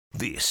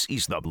This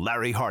is the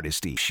Larry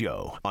Hardesty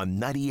Show on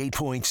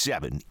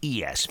 98.7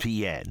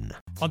 ESPN.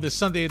 On this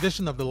Sunday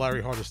edition of the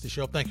Larry Hardesty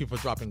Show, thank you for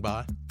dropping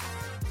by.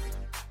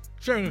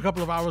 Sharing a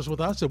couple of hours with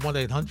us at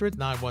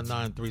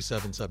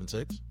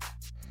 1-800-919-3776.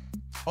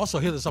 Also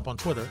hit us up on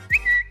Twitter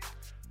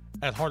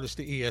at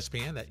Hardesty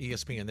ESPN, at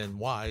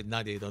ESPNNY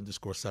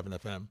 98_7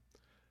 FM.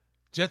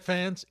 Jet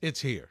fans,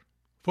 it's here.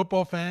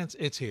 Football fans,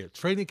 it's here.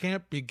 Training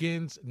camp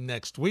begins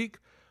next week.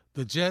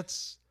 The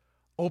Jets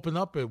open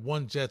up at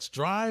One Jets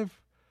Drive.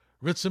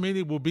 Rich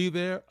Cimini will be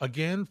there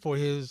again for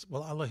his,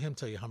 well, I'll let him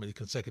tell you how many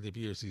consecutive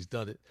years he's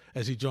done it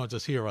as he joins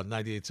us here on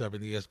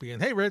 98.7 ESPN.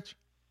 Hey, Rich.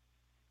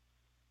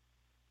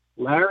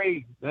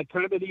 Larry, that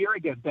time of the year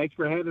again. Thanks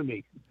for having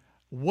me.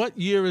 What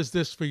year is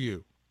this for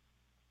you,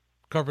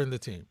 covering the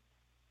team?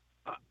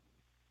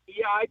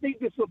 Yeah, I think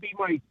this will be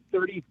my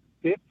 35th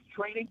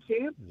training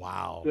camp.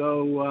 Wow.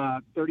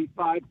 So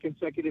 35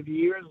 consecutive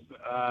years.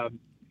 I've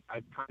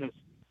kind of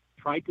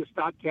tried to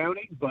stop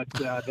counting, but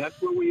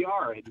that's where we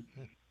are. And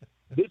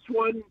this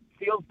one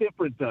feels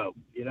different, though.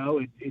 You know,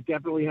 it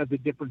definitely has a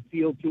different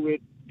feel to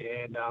it,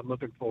 and I'm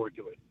looking forward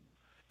to it.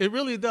 It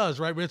really does,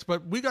 right, Rich?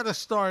 But we got to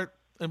start,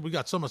 and we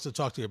got so much to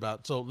talk to you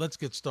about, so let's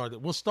get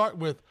started. We'll start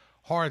with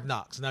Hard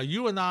Knocks. Now,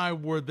 you and I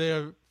were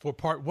there for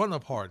part one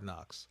of Hard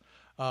Knocks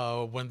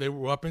when they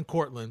were up in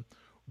Cortland.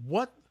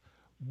 What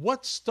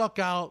stuck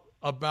out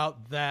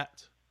about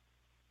that,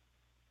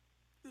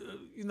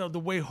 the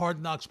way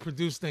Hard Knocks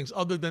produced things,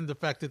 other than the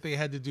fact that they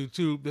had to do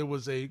two? There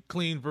was a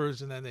clean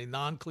version and a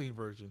non-clean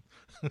version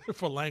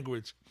for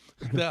language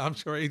that I'm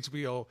sure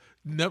HBO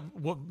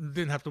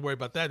didn't have to worry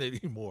about that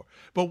anymore.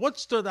 But what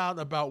stood out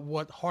about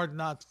what Hard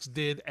Knocks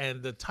did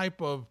and the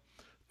type of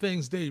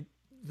things they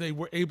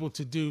were able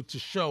to do to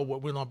show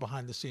what went on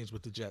behind the scenes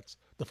with the Jets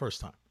the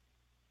first time?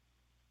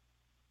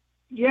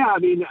 Yeah, I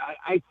mean,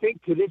 I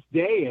think to this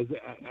day,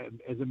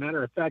 as a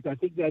matter of fact, I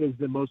think that is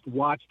the most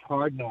watched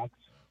Hard Knocks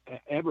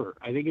ever.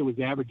 I think it was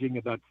averaging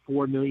about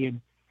 4 million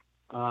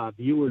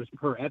viewers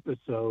per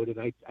episode, and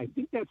I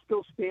think that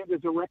still stands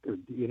as a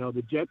record. You know,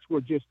 the Jets were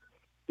just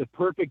the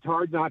perfect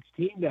Hard Knocks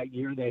team that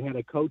year. They had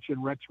a coach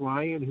in Rex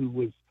Ryan who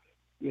was,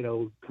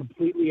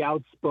 completely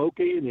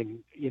outspoken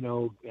and,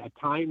 at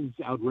times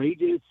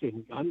outrageous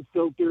and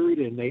unfiltered,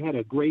 and they had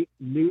a great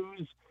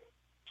news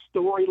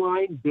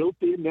storyline built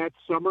in that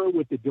summer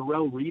with the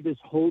Darrelle Revis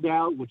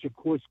holdout, which of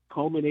course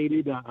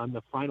culminated on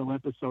the final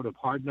episode of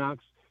Hard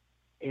Knocks.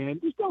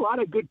 And just a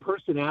lot of good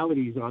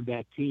personalities on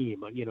that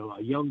team. A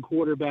young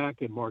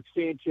quarterback and Mark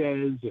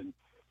Sanchez, and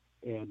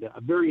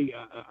a very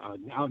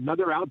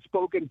another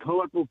outspoken,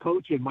 colorful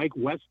coach in Mike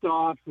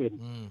Westhoff,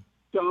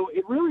 so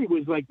it really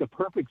was like the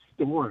perfect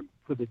storm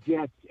for the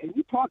Jets. And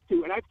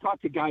I've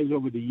talked to guys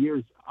over the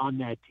years on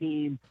that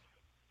team,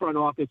 front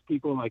office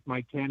people like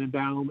Mike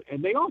Tannenbaum,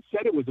 and they all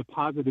said it was a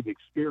positive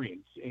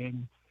experience,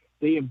 and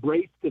they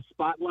embraced the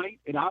spotlight.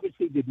 It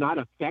obviously did not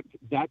affect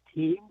that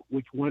team,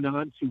 which went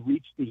on to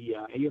reach the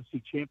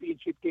AFC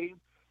Championship game.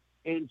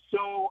 And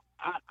so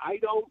I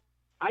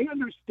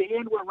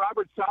understand where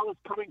Robert Saleh's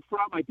coming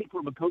from. I think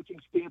from a coaching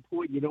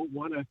standpoint, you don't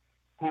want to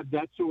have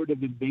that sort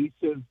of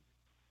invasive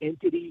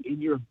entity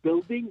in your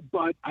building,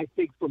 but I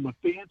think from a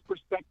fan's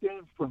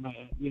perspective, from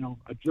a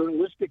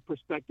journalistic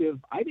perspective,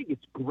 I think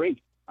it's great.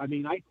 I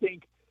mean, I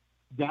think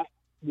that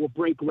will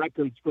break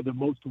records for the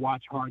most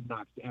watched Hard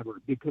Knocks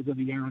ever because of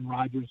the Aaron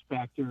Rodgers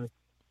factor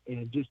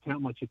and just how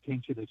much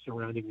attention is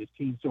surrounding this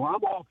team. So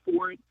I'm all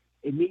for it.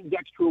 It means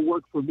extra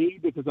work for me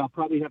because I'll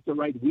probably have to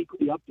write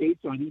weekly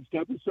updates on each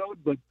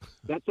episode, but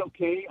that's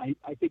okay. I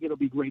think it'll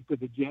be great for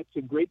the Jets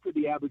and great for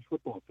the average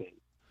football fan.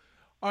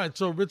 All right,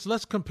 so Rich,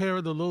 let's compare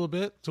it a little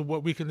bit to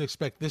what we can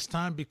expect this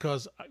time,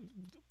 because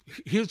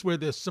here's where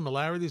there's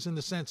similarities in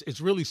the sense it's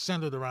really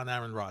centered around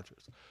Aaron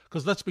Rodgers.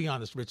 Because let's be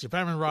honest, Rich, if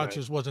Aaron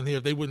Rodgers wasn't here,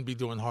 they wouldn't be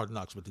doing Hard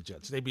Knocks with the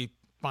Jets. They'd be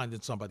finding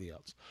somebody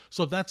else.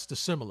 So that's the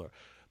similar.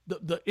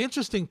 The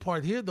interesting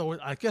part here, though,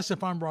 I guess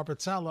if I'm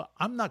Robert Saleh,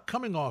 I'm not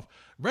coming off.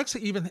 Rex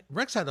had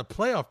a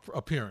playoff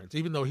appearance,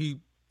 even though he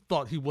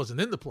thought he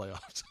wasn't in the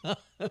playoffs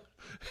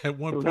at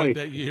one point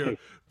that year.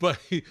 But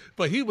he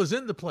was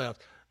in the playoffs.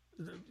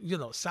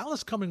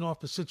 Saleh's coming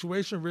off a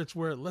situation, Rich,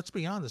 where, let's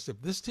be honest,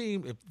 if these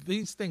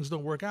things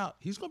don't work out,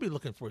 he's going to be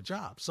looking for a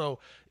job. So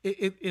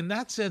in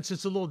that sense,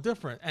 it's a little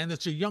different, and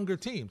it's a younger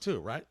team too,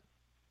 right?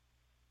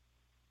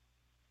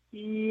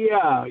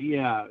 Yeah.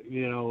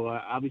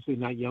 Obviously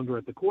not younger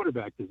at the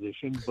quarterback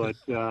position, but,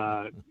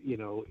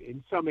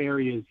 in some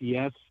areas,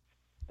 yes.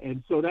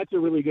 And so that's a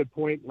really good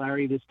point,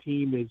 Larry. This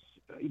team is,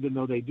 even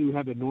though they do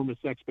have enormous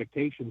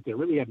expectations, they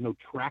really have no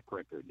track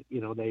record.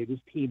 This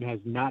team has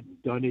not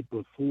done it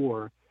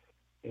before.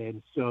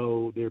 And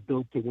so they're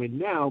built to win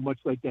now, much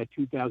like that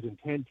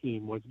 2010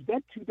 team was.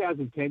 That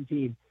 2010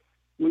 team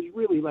was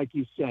really, like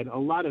you said, a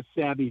lot of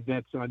savvy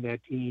vets on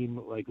that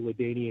team, like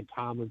LaDainian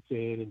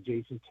Tomlinson and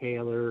Jason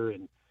Taylor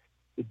and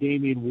the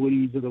Damian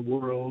Woodies of the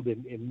world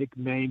and Nick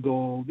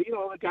Mangold. The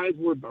guys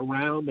were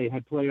around. They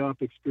had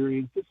playoff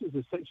experience. This is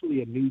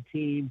essentially a new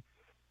team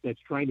that's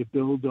trying to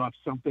build off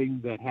something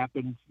that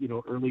happened,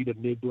 early to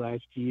mid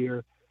last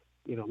year.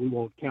 we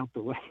won't count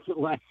the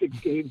last 6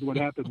 games, what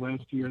happened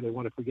last year. They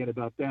want to forget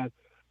about that.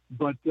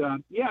 But,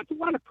 it's a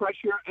lot of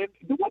pressure. And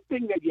the one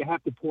thing that you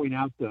have to point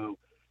out, though,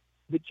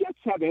 the Jets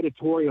have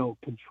editorial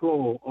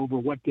control over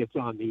what gets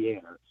on the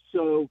air.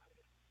 So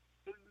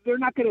they're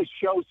not going to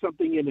show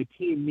something in a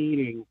team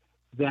meeting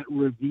that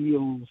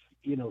reveals,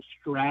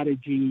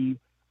 strategy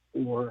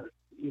or,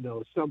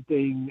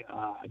 something,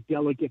 a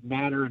delicate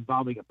matter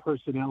involving a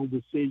personnel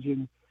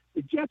decision.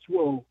 The Jets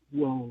will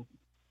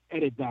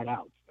edit that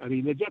out. I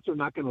mean, the Jets are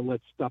not going to let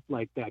stuff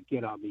like that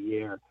get on the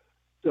air.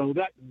 So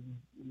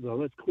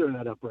let's clear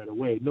that up right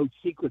away. No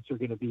secrets are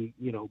going to be,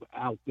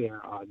 out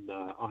there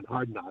on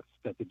Hard Knocks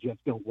that the Jets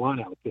don't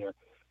want out there.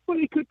 But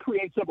it could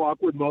create some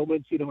awkward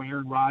moments,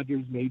 Aaron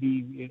Rodgers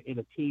maybe in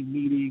a team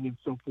meeting and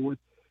so forth.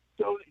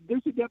 So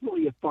there's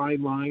definitely a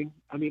fine line.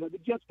 I mean, the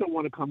Jets don't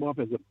want to come off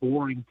as a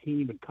boring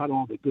team and cut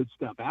all the good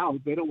stuff out.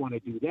 They don't want to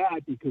do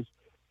that because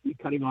you're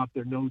cutting off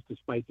their nose to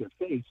spite their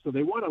face. So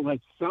they want to let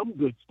some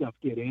good stuff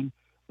get in,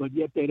 but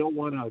yet they don't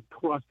want to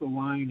cross the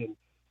line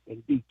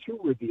and be too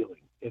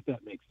revealing, if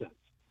that makes sense.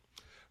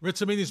 Rich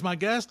Cimini is my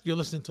guest. You're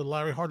listening to the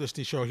Larry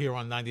Hardesty Show here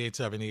on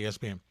 98.7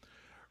 ESPN.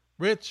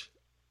 Rich,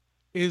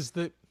 is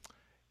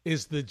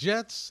the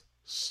Jets'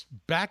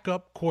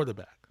 backup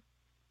quarterback,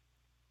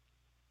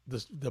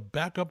 the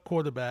backup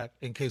quarterback,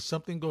 in case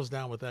something goes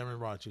down with Aaron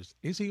Rodgers,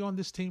 is he on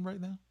this team right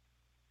now?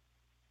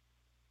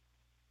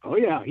 Oh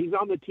yeah, he's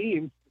on the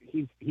team.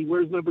 He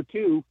wears number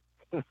 2.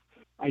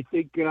 I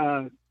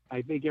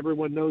think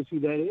everyone knows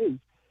who that is.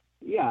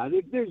 Yeah,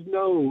 there's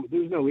no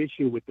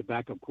issue with the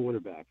backup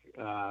quarterback.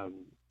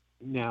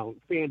 Now,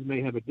 fans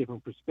may have a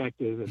different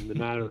perspective and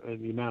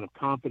the amount of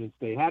confidence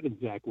they have in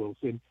Zach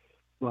Wilson,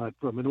 but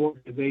from an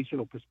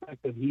organizational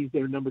perspective, he's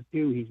their number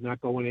 2. He's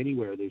not going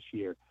anywhere this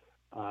year.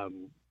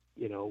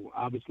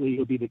 Obviously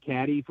he'll be the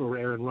caddy for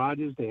Aaron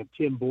Rodgers. They have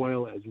Tim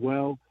Boyle as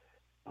well.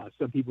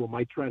 Some people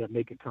might try to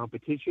make a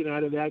competition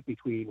out of that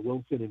between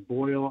Wilson and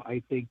Boyle.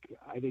 I think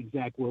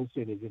Zach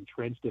Wilson is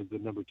entrenched as the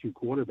number 2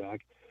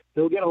 quarterback.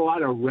 He'll get a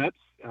lot of reps.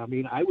 I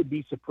mean, I would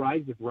be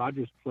surprised if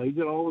Rodgers plays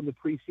at all in the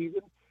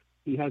preseason.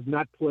 He has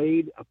not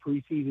played a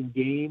preseason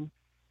game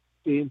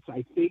since,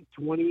 I think,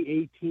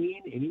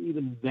 2018, and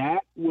even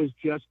that was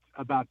just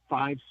about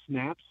 5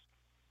 snaps.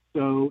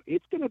 So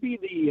it's going to be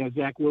the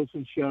Zach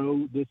Wilson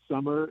show this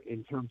summer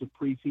in terms of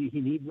preseason.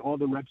 He needs all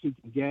the reps he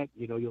can get.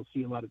 You'll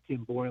see a lot of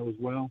Tim Boyle as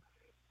well,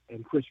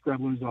 and Chris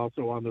Strebler's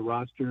also on the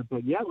roster.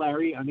 But yeah,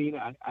 Larry, I mean,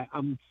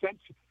 I'm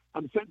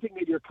sensing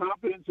that your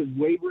confidence is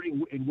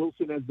wavering in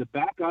Wilson as the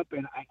backup,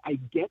 and I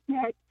get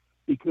that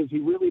because he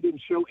really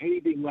didn't show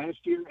anything last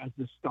year as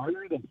the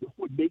starter that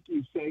would make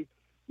you say,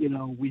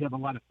 we have a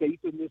lot of faith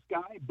in this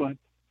guy. But,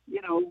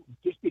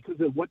 just because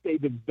of what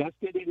they've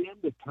invested in him,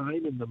 the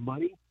time and the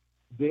money,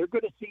 they're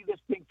going to see this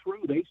thing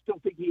through. They still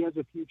think he has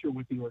a future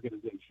with the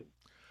organization.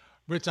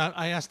 Rich,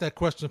 I asked that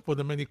question for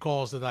the many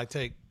calls that I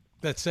take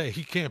that say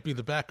he can't be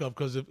the backup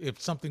because if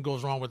something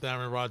goes wrong with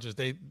Aaron Rodgers,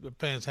 the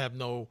fans have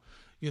no,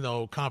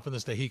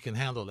 confidence that he can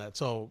handle that.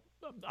 So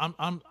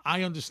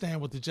I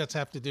understand what the Jets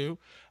have to do.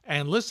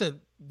 And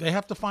listen, they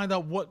have to find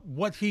out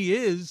what he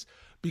is,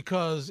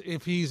 because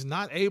if he's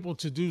not able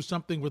to do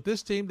something with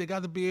this team, they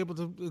got to be able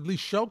to at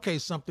least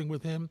showcase something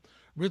with him.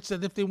 Rich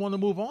said if they want to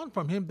move on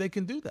from him, they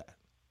can do that.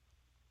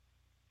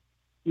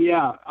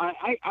 Yeah,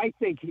 I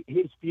think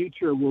his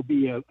future will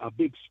be a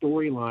big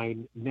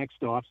storyline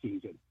next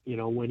offseason,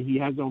 when he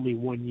has only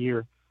 1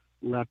 year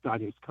left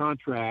on his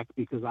contract,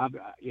 because I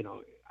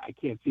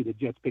can't see the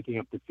Jets picking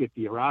up the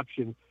 5th-year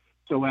option.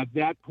 So at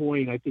that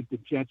point, I think the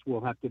Jets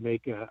will have to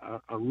make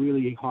a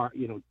really hard,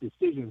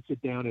 decision,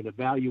 sit down and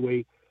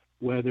evaluate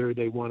whether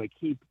they want to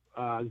keep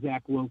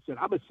Zach Wilson.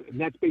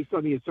 And that's based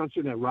on the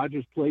assumption that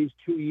Rodgers plays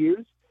 2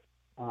 years.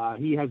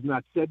 He has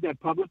not said that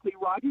publicly,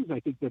 Rodgers.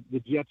 I think that the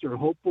Jets are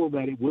hopeful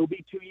that it will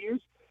be 2 years,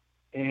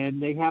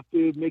 and they have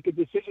to make a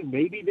decision.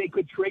 Maybe they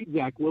could trade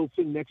Zach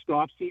Wilson next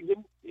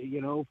offseason,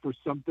 for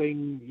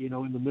something,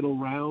 in the middle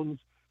rounds.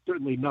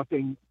 Certainly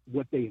nothing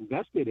what they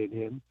invested in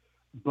him,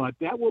 but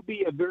that will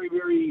be a very,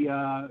 very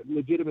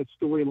legitimate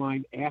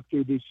storyline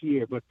after this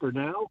year. But for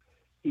now,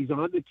 he's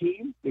on the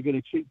team. They're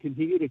going to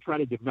continue to try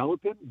to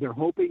develop him. They're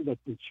hoping that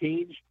the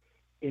change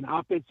in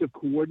offensive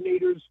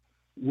coordinators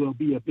will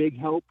be a big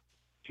help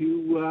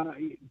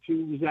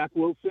to Zach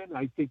Wilson.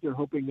 I think they're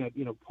hoping that,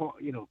 Paul,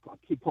 I'll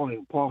keep calling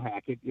him Paul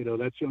Hackett,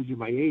 that shows you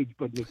my age,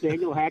 but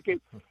Nathaniel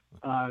Hackett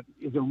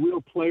is a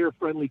real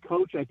player-friendly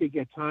coach. I think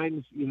at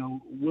times,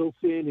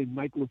 Wilson and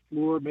Mike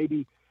LaFleur,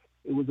 maybe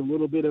it was a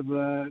little bit of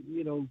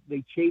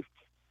they chafed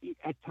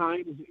at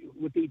times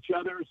with each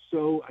other,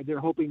 so they're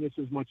hoping this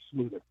is much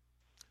smoother.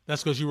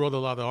 That's because you wrote a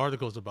lot of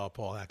articles about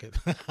Paul Hackett.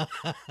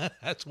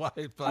 That's why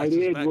it I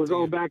did. We're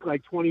going you. back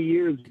like 20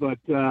 years, but,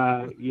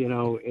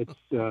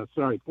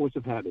 it's, force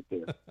of habit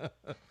there.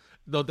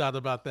 No doubt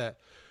about that.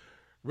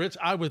 Rich,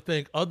 I would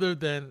think other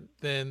than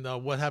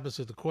what happens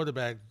to the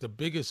quarterback, the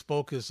biggest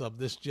focus of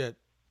this Jet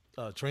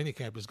training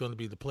camp is going to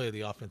be the play of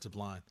the offensive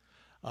line.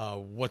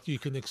 What you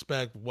can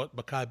expect, what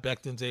Mekhi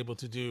Becton's able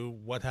to do,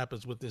 what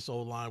happens with this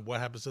O-line, what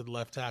happens to the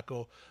left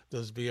tackle.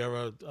 Does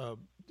Vieira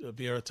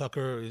Vera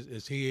Tucker,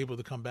 is he able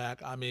to come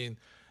back? I mean,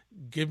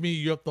 give me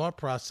your thought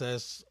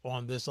process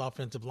on this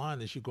offensive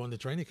line as you go into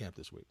training camp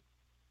this week.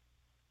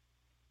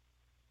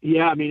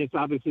 Yeah, I mean, it's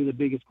obviously the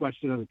biggest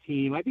question on the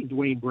team. I think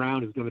Dwayne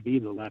Brown is going to be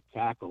the left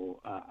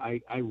tackle.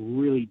 I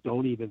really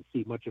don't even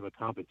see much of a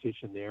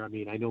competition there. I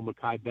mean, I know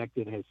Mekhi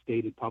Becton has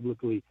stated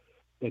publicly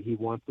that he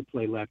wants to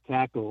play left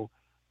tackle.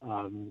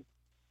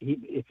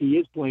 If he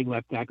is playing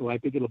left tackle, I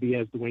think it'll be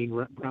as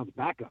Dwayne Brown's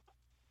backup.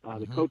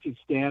 The coaching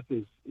staff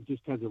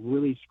just has a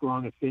really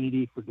strong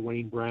affinity for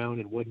Dwayne Brown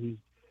and what he's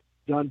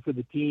done for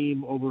the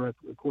team over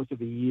the course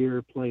of a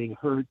year playing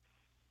hurt.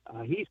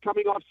 He's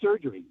coming off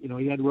surgery. You know,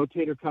 he had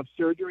rotator cuff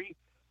surgery.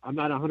 I'm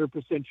not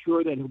 100%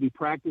 sure that he'll be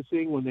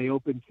practicing when they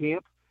open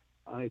camp.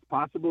 It's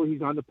possible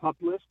he's on the PUP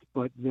list,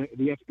 but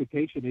the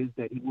expectation is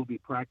that he will be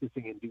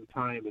practicing in due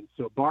time. And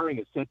so barring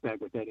a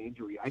setback with that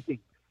injury, I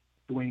think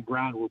Dwayne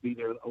Brown will be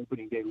their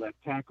opening day left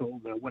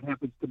tackle. Now, what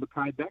happens to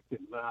Mekhi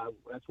Becton?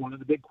 That's one of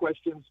the big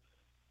questions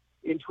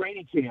in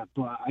training camp.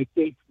 I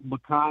think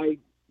Mekhi,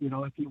 you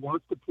know, if he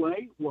wants to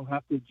play, will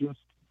have to just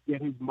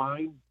get his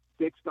mind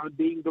fixed on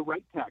being the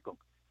right tackle.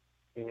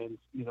 And,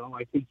 you know,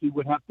 I think he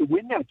would have to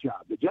win that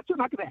job. The Jets are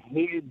not going to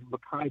hand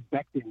Mekhi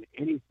Becton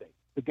anything.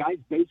 The guy's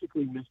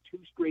basically missed 2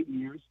 straight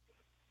years,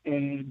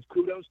 and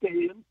kudos to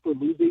him for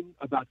losing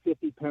about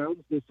 50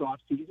 pounds this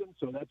offseason,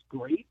 so that's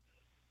great.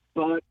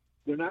 But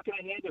they're not going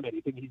to hand him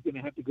anything. He's going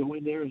to have to go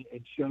in there and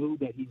show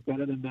that he's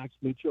better than Max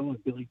Mitchell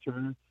and Billy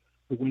Turner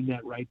to win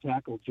that right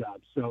tackle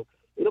job. So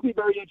it'll be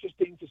very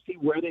interesting to see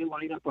where they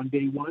line up on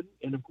day one.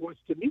 And, of course,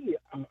 to me,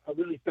 a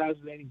really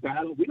fascinating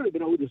battle. We don't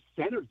even know who the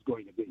center is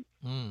going to be.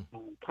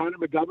 Connor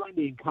McGovern,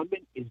 the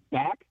incumbent, is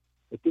back.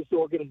 But this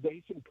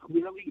organization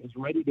clearly is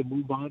ready to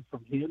move on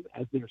from him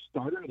as their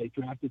starter. They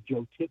drafted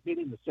Joe Tippmann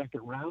in the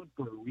second round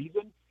for a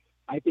reason.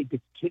 I think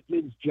it's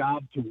Tippmann's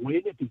job to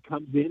win if he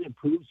comes in and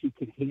proves he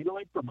can handle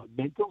it from a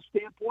mental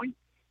standpoint,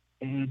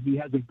 and he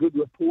has a good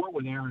rapport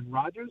with Aaron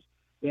Rodgers.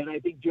 Then I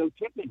think Joe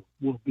Tippmann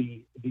will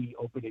be the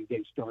opening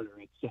day starter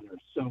at center.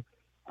 So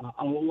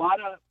a lot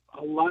of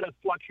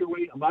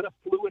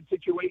fluid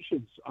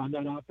situations on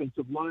that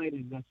offensive line,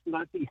 and that's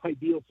not the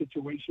ideal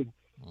situation.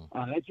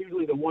 That's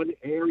usually the one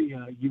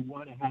area you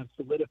want to have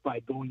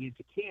solidified going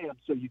into camp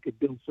so you could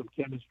build some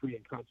chemistry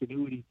and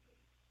continuity.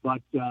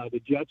 But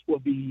the Jets will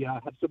be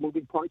have some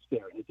moving parts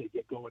there as they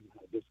get going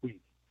this week.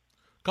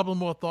 A couple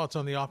more thoughts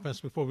on the offense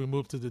before we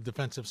move to the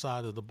defensive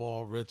side of the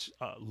ball, Rich.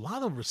 A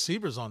lot of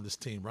receivers on this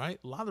team, right?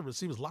 A lot of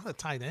receivers, a lot of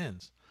tight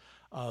ends.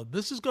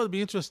 This is going to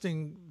be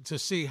interesting to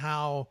see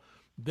how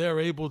they're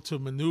able to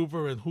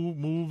maneuver and who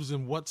moves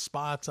in what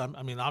spots. I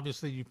mean,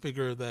 obviously you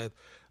figure that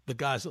the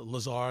guys at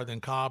Lazard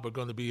and Cobb are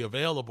going to be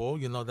available.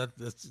 You know,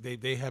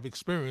 they have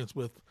experience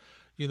with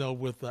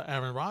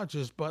Aaron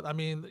Rodgers. But, I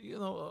mean, you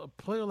know, a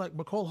player like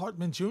McCole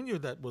Hartman Jr.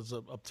 that was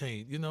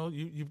obtained, you know,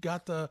 you've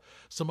got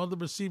some other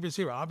receivers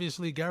here.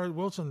 Obviously, Garrett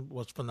Wilson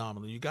was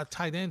phenomenal. You got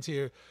tight ends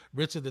here,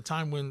 Rich, at the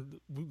time when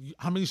 –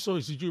 how many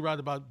stories did you write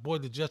about, boy,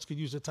 the Jets could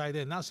use a tight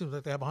end? Now it seems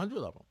like they have 100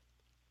 of them.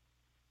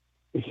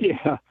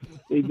 Yeah,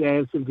 they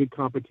have some good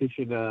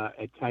competition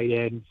at tight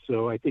end.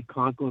 So I think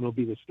Conklin will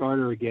be the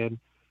starter again.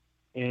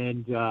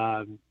 And,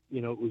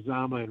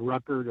 Uzama and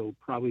Ruckert will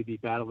probably be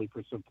battling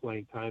for some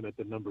playing time at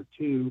the number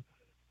 2.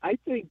 I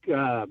think,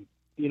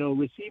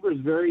 receiver is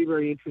very,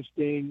 very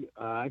interesting.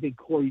 I think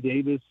Corey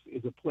Davis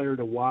is a player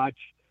to watch.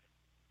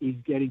 He's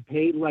getting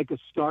paid like a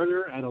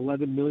starter at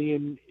 $11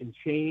 million and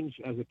change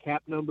as a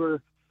cap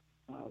number.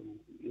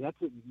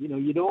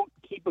 You don't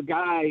keep a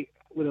guy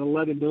with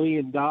 $11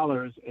 million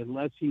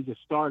unless he's a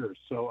starter.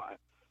 So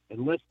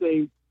unless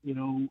they,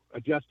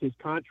 adjust his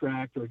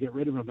contract or get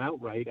rid of him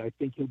outright, I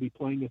think he'll be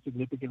playing a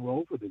significant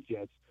role for the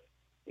Jets.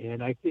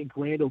 And I think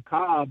Randall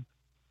Cobb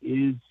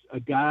is a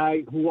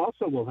guy who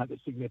also will have a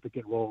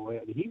significant role.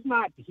 He's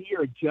not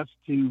here just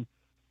to,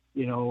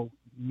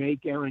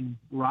 make Aaron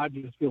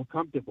Rodgers feel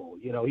comfortable.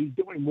 He's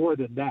doing more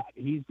than that.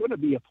 He's going to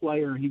be a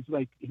player. He's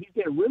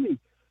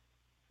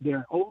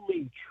their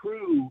only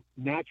true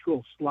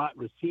natural slot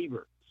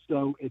receiver.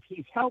 So if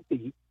he's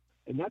healthy,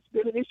 and that's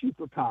been an issue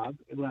for Cobb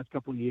in the last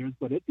couple of years,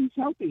 but if he's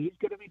healthy, he's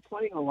going to be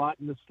playing a lot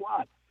in the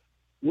slot.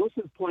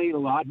 Wilson's playing a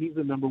lot. He's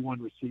the number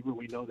 1 receiver.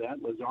 We know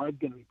that. Lazard's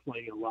going to be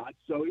playing a lot.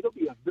 So it'll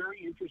be a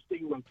very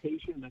interesting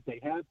rotation that they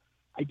have.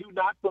 I do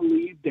not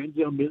believe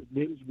Denzel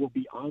Mims will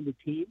be on the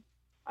team.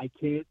 I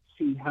can't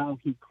see how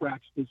he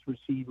cracks this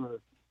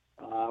receiver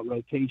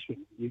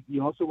rotation.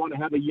 You also want to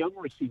have a young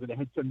receiver. They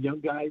had some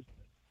young guys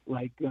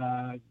like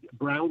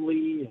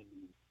Brownlee and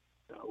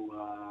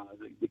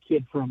the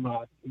kid from,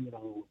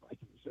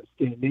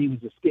 his name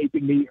is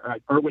escaping me,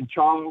 Erwin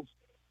Charles,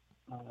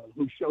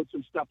 who showed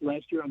some stuff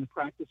last year on the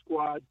practice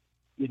squad.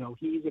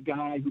 He's a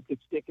guy who could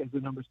stick as the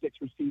number 6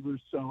 receiver.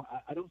 So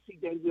I don't see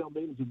Denzel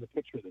Mims in the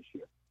picture this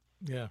year.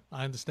 Yeah,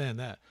 I understand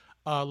that.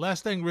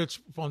 Last thing,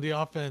 Rich, on the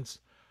offense,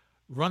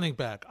 running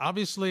back.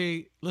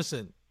 Obviously,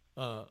 listen,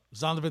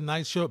 Bam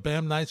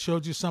Knight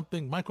showed you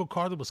something. Michael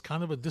Carter was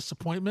kind of a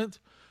disappointment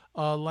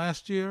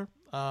last year.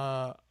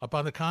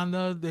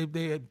 Abanikanda,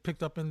 they had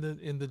picked up in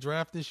the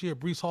draft this year.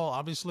 Breece Hall,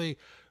 obviously,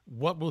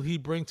 What will he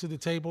bring to the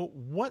table?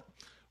 What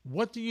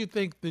do you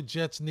think the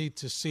Jets need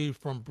to see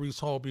from Breece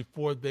Hall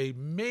before they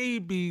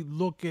maybe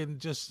look and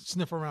just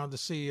sniff around to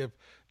see if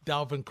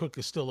Dalvin Cook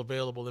is still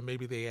available and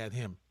maybe they add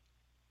him?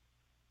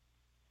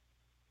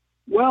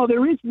 Well,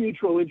 there is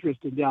mutual interest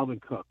in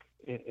Dalvin Cook,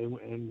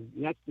 and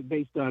that's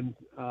based on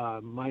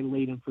my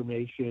late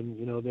information.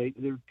 You know,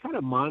 they're kind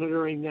of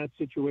monitoring that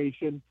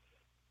situation,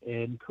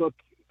 and Cook,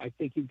 I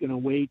think he's going to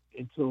wait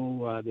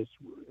until this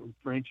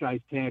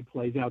franchise tag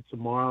plays out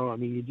tomorrow. I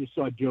mean, you just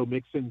saw Joe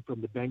Mixon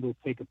from the Bengals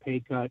take a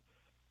pay cut.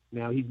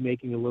 Now he's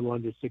making a little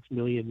under $6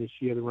 million this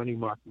year. The running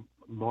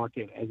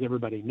market, as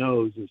everybody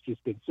knows, has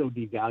just been so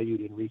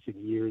devalued in recent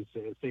years.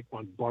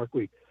 Saquon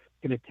Barkley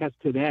can attest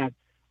to that.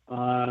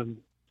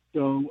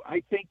 So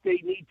I think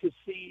they need to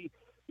see,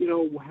 you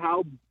know,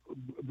 how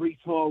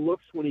Breece Hall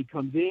looks when he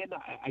comes in.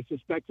 I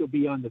suspect he'll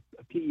be on the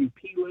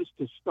PUP list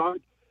to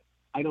start.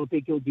 I don't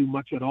think he'll do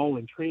much at all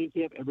in training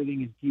camp.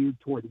 Everything is geared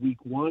toward week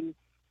one.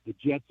 The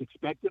Jets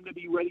expect him to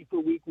be ready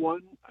for week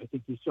one. I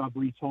think you saw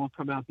Breece Hall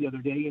come out the other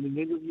day in an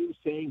interview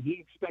saying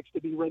he expects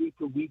to be ready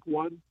for week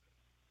one.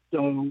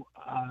 So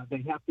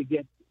they have to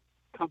get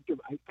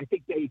comfortable. I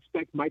think they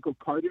expect Michael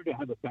Carter to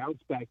have a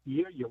bounce-back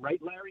year. You're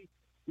right, Larry.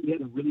 He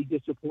had a really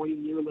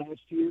disappointing year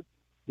last year.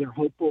 They're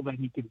hopeful that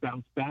he can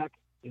bounce back,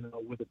 you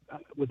know,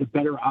 with a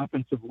better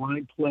offensive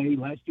line play.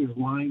 Last year's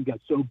line got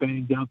so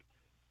banged up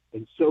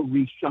and so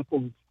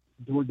reshuffled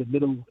toward the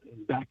middle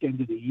and back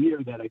end of the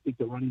year that I think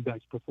the running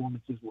backs'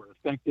 performances were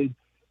affected.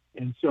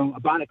 And so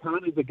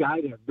Abanikon is a guy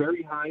they're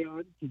very high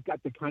on. He's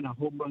got the kind of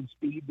home run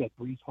speed that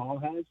Breece Hall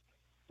has.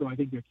 So I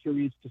think they're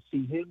curious to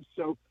see him.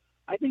 So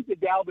I think the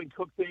Dalvin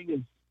Cook thing is,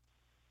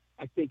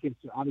 I think it's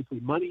obviously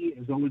money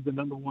is always the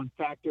number one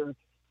factor.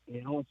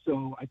 And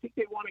also, I think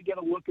they want to get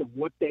a look at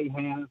what they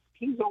have.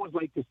 Teams always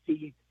like to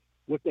see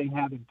what they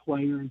have in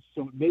players.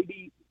 So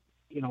maybe,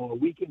 you know, a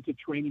week into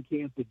training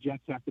camp, the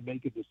Jets have to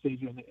make a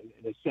decision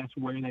and assess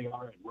where they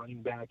are at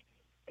running back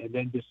and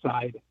then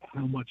decide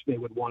how much they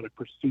would want to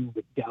pursue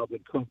with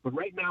Dalvin Cook. But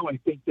right now, I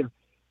think they're,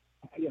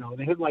 you know,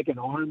 they have like an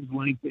arm's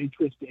length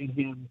interest in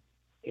him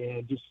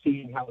and just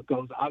seeing how it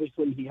goes.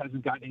 Obviously, he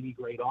hasn't gotten any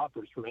great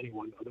offers from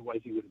anyone. Otherwise,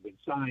 he would have been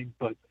signed.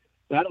 But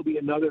that'll be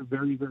another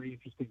very, very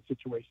interesting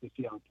situation to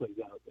see how it plays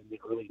out in the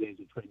early days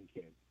of training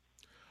camp.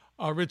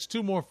 Rich,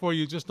 two more for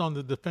you just on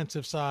the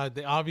defensive side.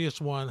 The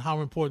obvious one,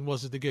 how important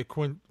was it to get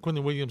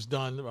Quinnen Williams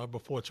done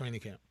before training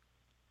camp?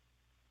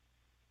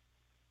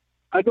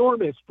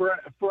 Enormous for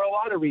a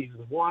lot of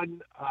reasons.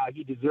 One,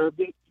 he deserved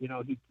it. You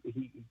know, he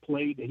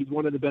played. He's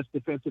one of the best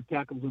defensive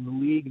tackles in the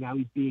league. Now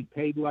he's being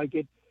paid like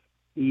it.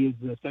 He is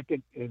the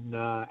second in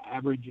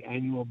average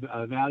annual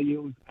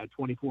value at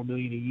 $24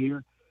 million a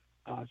year.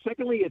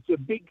 Secondly, it's a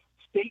big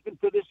statement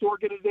for this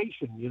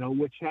organization, you know,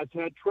 which has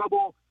had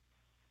trouble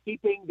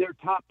keeping their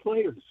top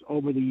players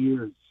over the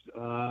years.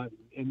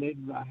 And they've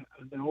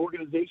an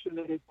organization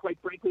that has, quite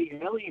frankly,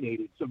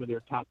 alienated some of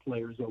their top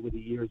players over the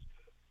years.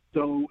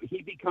 So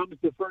he becomes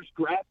the first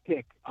draft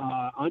pick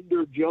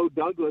under Joe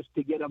Douglas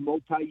to get a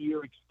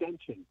multi-year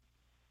extension.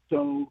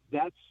 So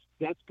that's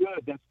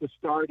good. That's the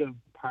start of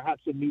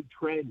perhaps a new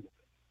trend.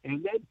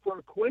 And then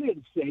for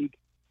Quinnen's sake,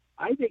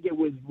 I think it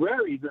was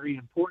very, very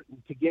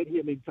important to get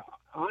him in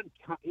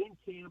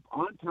camp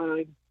on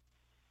time,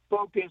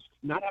 focused,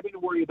 not having to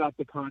worry about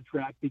the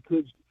contract,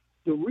 because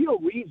the real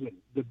reason,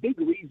 the big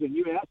reason,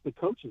 you asked the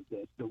coaches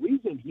this, the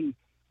reason he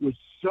was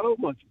so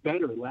much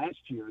better last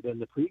year than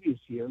the previous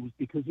year was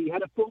because he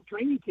had a full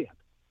training camp.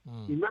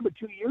 You remember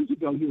 2 years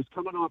ago, he was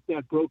coming off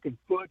that broken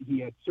foot. He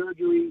had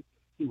surgery.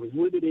 He was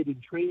limited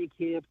in training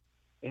camp.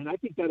 And I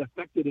think that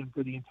affected him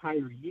for the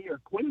entire year.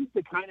 Quinnen's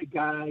the kind of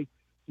guy,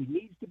 he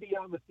needs to be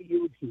on the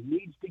field. He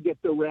needs to get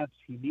the reps.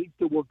 He needs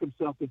to work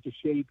himself into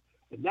shape.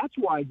 And that's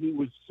why he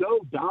was so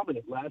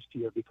dominant last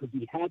year, because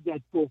he had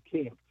that full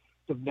camp.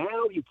 So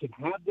now you can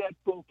have that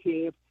full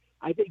camp.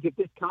 I think if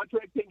this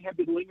contract thing had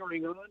been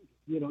lingering on,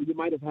 you know, you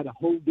might have had a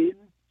hold-in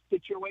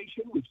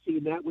situation. We've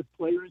seen that with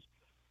players.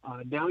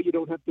 Now you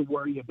don't have to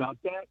worry about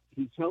that.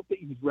 He's healthy.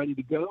 He's ready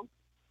to go.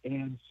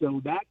 And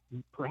so that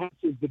perhaps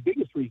is the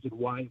biggest reason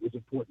why it was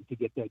important to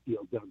get that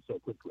deal done so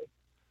quickly.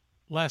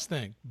 Last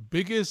thing,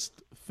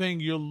 biggest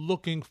thing you're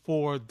looking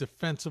for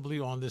defensively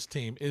on this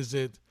team, is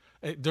it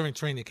during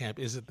training camp?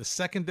 Is it the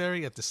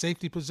secondary at the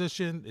safety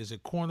position? Is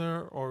it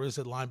corner, or is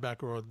it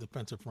linebacker or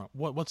defensive front?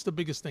 What's the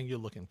biggest thing you're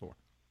looking for?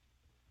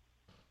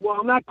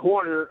 Well, not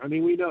corner. I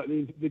mean, we know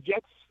the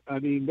Jets, I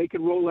mean, they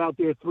can roll out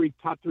their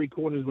top three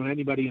corners with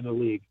anybody in the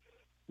league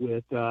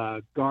with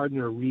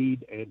Gardner,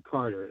 Reed, and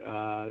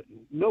Carter.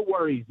 No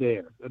worries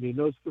there. I mean,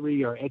 those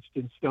three are etched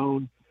in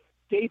stone.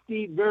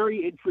 Safety,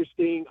 very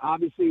interesting.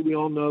 Obviously, we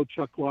all know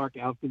Chuck Clark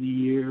out for the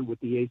year with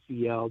the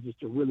ACL,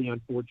 just a really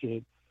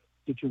unfortunate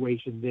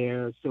situation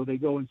there. So they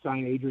go and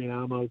sign Adrian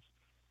Amos.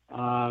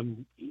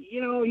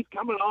 You know, he's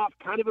coming off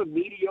kind of a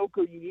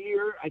mediocre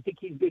year. I think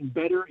he's been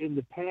better in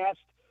the past.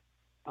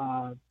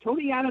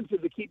 Tony Adams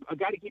is a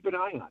guy to keep an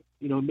eye on.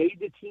 You know, made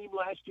the team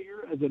last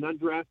year as an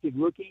undrafted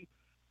rookie.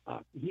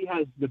 He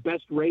has the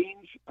best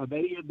range of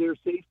any of their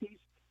safeties.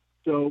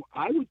 So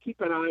I would keep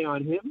an eye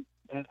on him.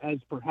 as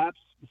perhaps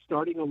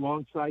starting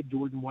alongside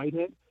Jordan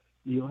Whitehead.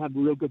 You'll have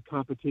real good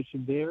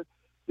competition there.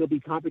 There'll be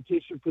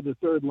competition for the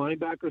third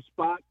linebacker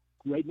spot.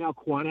 Right now,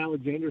 Quan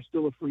Alexander is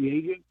still a free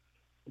agent.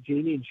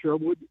 Jamie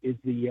Sherwood is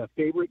the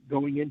favorite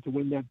going in to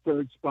win that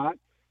third spot,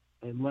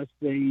 unless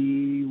they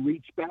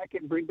reach back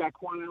and bring back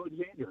Quan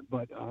Alexander.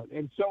 But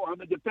and so on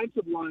the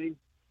defensive line,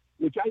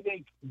 which I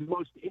think the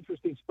most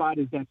interesting spot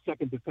is that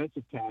second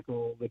defensive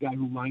tackle, the guy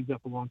who lines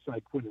up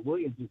alongside Quinnen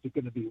Williams. Is it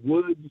going to be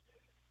Woods,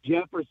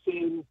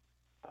 Jefferson?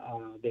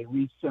 They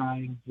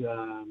re-signed, they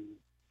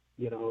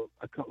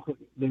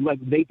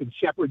let Nathan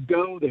Shepard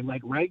go. They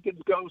let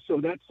Rankins go.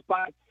 So that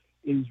spot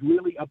is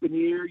really up in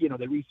the air.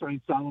 They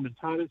re-signed Solomon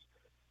Thomas.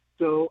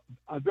 So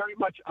very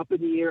much up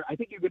in the air. I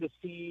think you're going to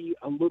see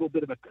a little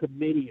bit of a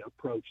committee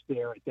approach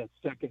there at that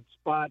second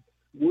spot.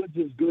 Woods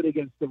is good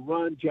against the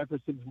run.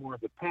 Jefferson's more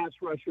of a pass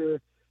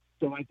rusher.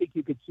 So I think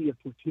you could see a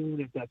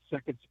platoon at that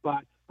second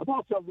spot. I'm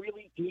also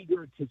really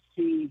eager to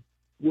see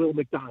Wil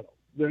McDonald,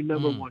 their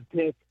number one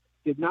pick.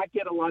 Did not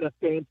get a lot of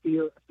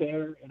fanfare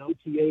in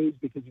OTAs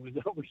because he was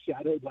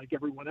overshadowed like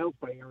everyone else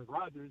by Aaron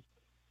Rodgers.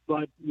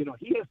 But,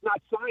 he has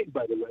not signed,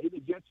 by the way. The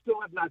Jets still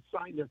have not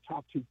signed their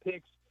top two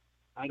picks.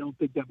 I don't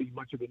think that'll be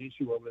much of an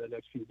issue over the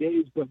next few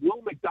days. But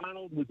Wil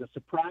McDonald was a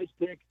surprise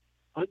pick,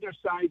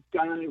 undersized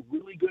guy,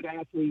 really good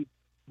athlete,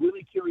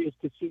 really curious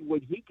to see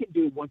what he can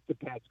do once the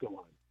Pats go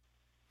on.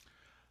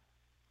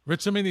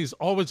 Rich Cimini is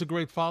always a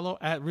great follow,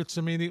 at Rich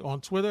Cimini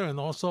on Twitter and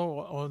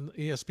also on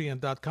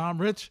ESPN.com.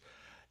 Rich,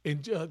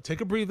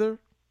 take a breather.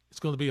 It's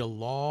going to be a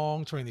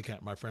long training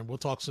camp, my friend. We'll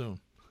talk soon.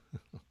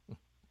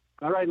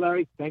 All right,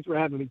 Larry. Thanks for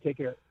having me. Take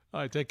care.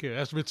 All right, take care.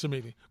 That's Rich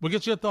Cimini. We'll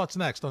get your thoughts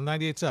next on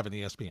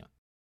 98.7 ESPN.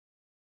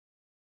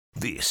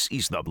 This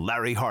is the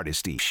Larry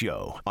Hardesty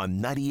Show on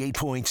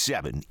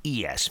 98.7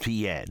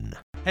 ESPN.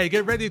 Hey,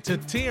 get ready to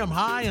tee 'em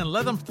high and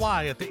let 'em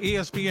fly at the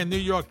ESPN New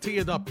York Tee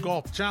It Up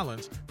Golf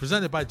Challenge,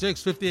 presented by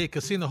Jake's 58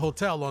 Casino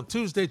Hotel on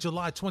Tuesday,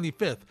 July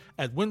 25th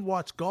at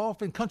Windwatch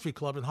Golf and Country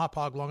Club in Hop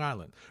Hog, Long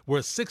Island,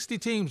 where 60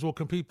 teams will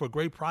compete for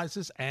great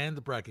prizes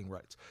and bragging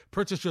rights.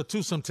 Purchase your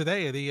twosome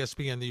today at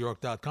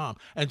ESPNNewYork.com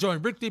and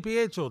join Rick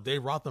DiPietro,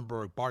 Dave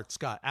Rothenberg, Bart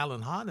Scott,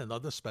 Alan Hahn, and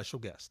other special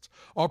guests.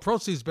 All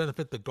proceeds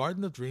benefit the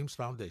Garden of Dreams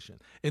Foundation.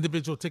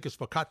 Individual tickets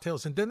for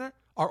cocktails and dinner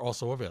are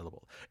also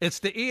available. It's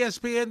the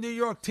ESPN New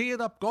York Tee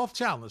It Up Golf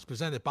Challenge,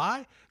 presented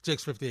by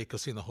Jake's 58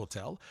 Casino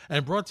Hotel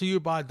and brought to you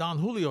by Don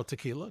Julio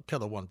Tequila,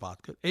 Keller One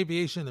Vodka,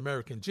 Aviation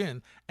American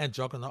Gin, and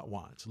Juggernaut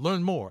Wines.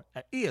 Learn more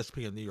at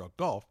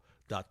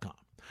ESPNNewYorkGolf.com.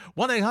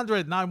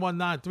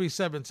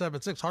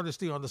 1-800-919-3776.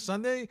 Hardesty on the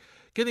Sunday.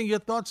 Getting your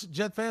thoughts,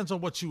 Jet fans,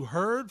 on what you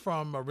heard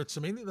from Rich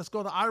Cimini. Let's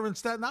go to Ira in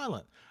Staten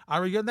Island.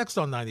 Ira, you're next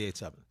on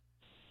 98.7.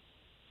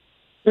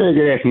 Hey,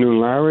 good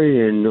afternoon,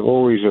 Larry, and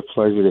always a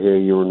pleasure to hear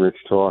you and Rich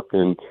talk.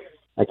 And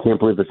I can't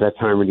believe it's that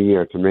time of the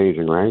year. It's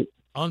amazing, right?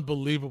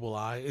 Unbelievable,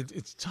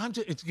 it's time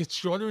to it gets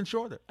shorter and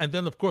shorter, and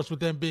then of course with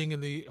them being in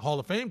the Hall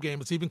of Fame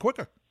game, it's even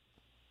quicker.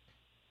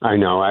 I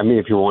know. I mean,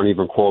 if you want to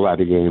even call that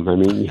a game,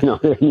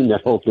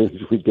 that whole thing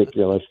is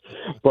ridiculous.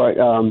 But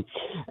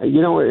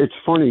it's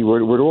funny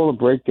with all the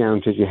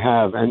breakdowns that you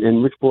have,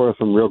 and Rich brought up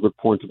some real good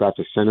points about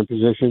the center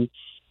position.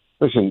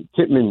 Listen,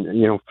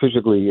 Tittman,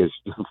 physically is,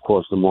 of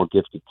course, the more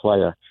gifted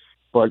player.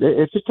 But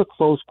if it's a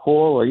close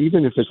call, or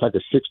even if it's like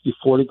a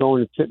 60-40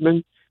 going to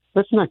Tittman,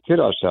 let's not kid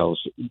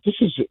ourselves.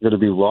 This is going to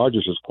be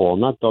Rodgers' call,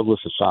 not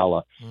Douglas or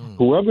Saleh.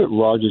 Whoever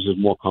Rodgers is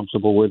more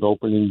comfortable with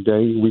opening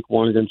day, week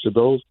one against the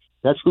Bills,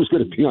 that's who's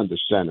going to be on the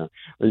center.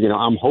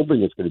 I'm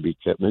hoping it's going to be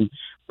Tittman.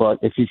 But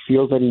if he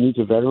feels that he needs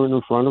a veteran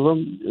in front of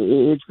him,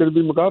 it's going to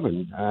be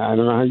McGovern. I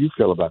don't know how you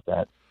feel about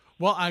that.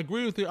 Well, I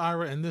agree with you,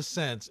 Ira, in this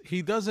sense.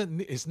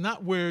 It's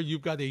not where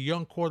you've got a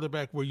young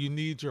quarterback where you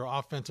need your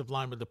offensive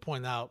lineman to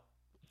point out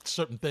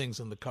certain things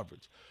in the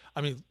coverage.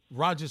 I mean,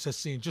 Rodgers has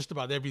seen just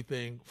about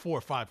everything 4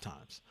 or 5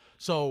 times.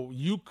 So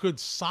you could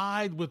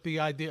side with the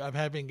idea of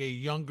having a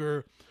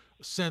younger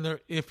center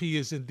if he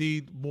is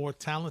indeed more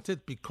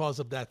talented because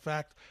of that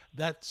fact.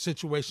 That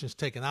situation is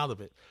taken out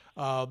of it.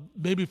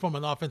 Maybe from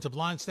an offensive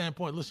line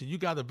standpoint, listen, you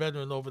got a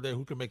veteran over there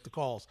who can make the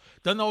calls.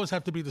 Doesn't always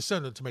have to be the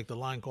center to make the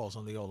line calls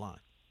on the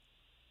O-line.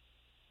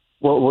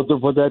 Well,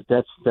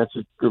 that's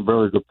a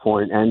very good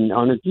point. And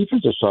on the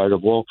defensive side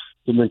of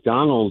the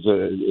McDonald's,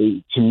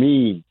 to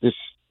me,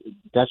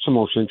 that's the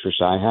most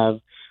interest I have.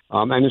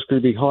 And it's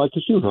going to be hard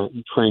because,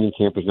 training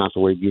camp is not the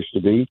way it used to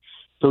be.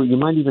 So you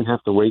might even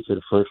have to wait for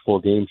the first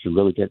 4 games to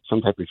really get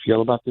some type of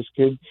feel about this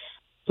kid.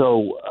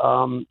 So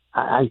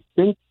I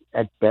think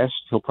at best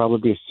he'll probably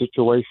be a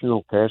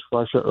situational pass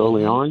rusher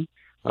early on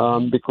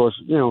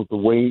because, the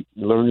weight,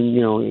 learning,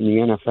 in the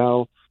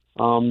NFL.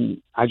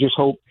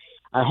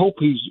 I hope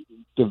he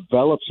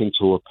develops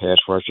into a pass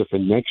rusher for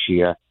next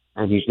year,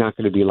 and he's not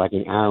going to be like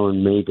an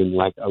Aaron Maben,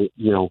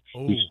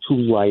 he's too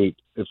light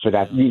for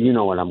that. You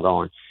know what I'm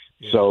going.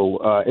 Yeah.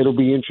 So it'll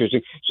be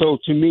interesting. So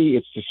to me,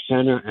 it's the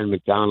center and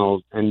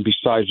McDonald, and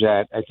besides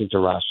that, I think the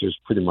roster is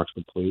pretty much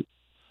complete.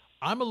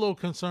 I'm a little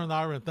concerned,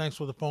 Ira, and thanks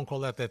for the phone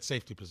call at that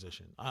safety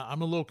position.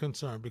 I'm a little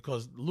concerned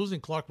because losing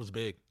Clark was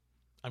big.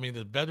 I mean,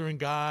 the veteran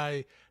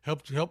guy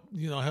helps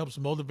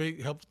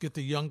motivate, helps get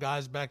the young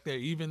guys back there,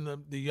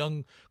 even the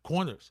young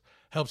corners,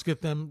 helps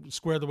get them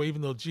squared away,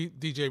 even though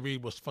DJ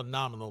Reed was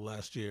phenomenal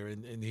last year.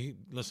 And he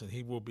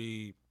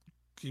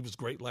was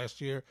great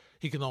last year.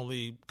 He can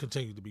only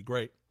continue to be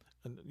great.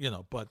 And,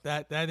 but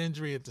that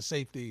injury at the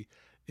safety,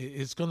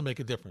 it's going to make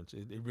a difference.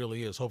 It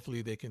really is.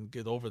 Hopefully they can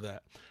get over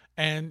that.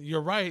 And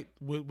you're right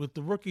with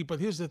the rookie, but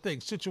here's the thing,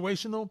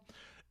 situational.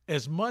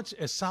 As much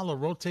as Saleh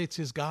rotates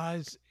his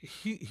guys,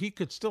 he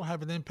could still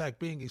have an impact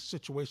being a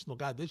situational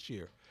guy this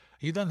year.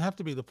 He doesn't have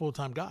to be the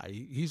full-time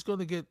guy. He's going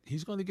to get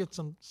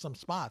some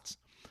spots.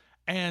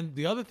 And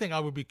the other thing I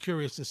would be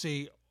curious to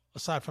see,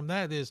 aside from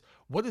that, is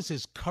what is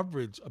his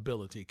coverage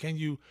ability? Can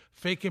you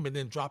fake him and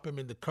then drop him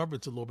into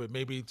coverage a little bit,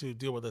 maybe to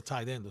deal with a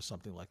tight end or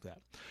something like that?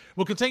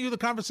 We'll continue the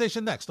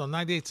conversation next on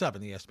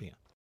 98.7 ESPN.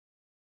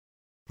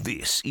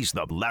 This is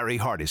the Larry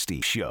Hardesty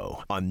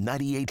Show on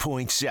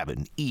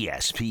 98.7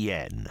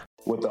 ESPN.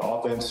 With the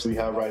offense we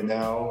have right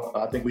now,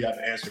 I think we have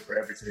an answer for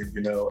everything. If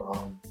you don't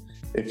want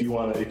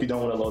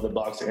to load the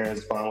box,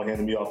 Aaron's fine with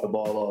handing me off the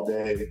ball all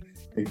day.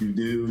 If you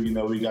do, we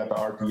got the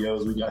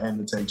RPOs, we got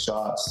him to take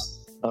shots.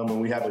 And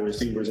we have the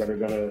receivers that are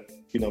going to,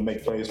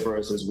 make plays for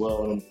us as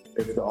well. And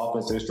if the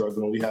offense is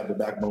struggling, we have the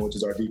backbone, which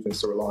is our defense,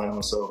 to rely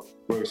on. So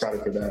we're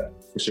excited for that,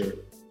 for sure.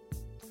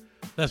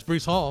 That's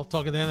Breece Hall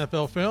talking to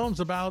NFL Films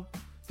about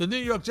the New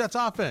York Jets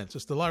offense.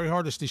 It's the Larry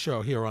Hardesty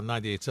Show here on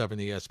 98.7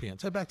 ESPN.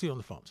 Let's head back to you on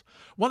the phones.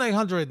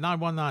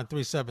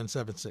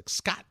 1-800-919-3776.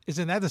 Scott is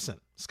in Edison.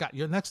 Scott,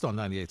 you're next on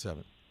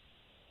 98.7.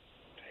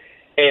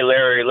 Hey,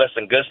 Larry,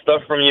 listen, good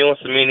stuff from you and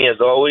Cimini as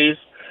always.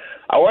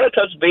 I want to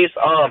touch base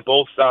on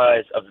both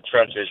sides of the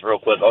trenches real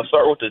quick. I'll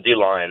start with the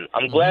D-line.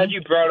 I'm glad you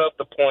brought up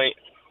the point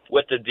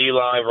with the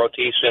D-line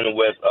rotation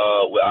with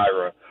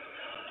Ira.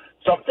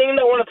 Something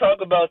that I want to talk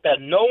about that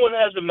no one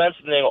has been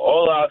mentioning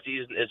all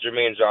offseason is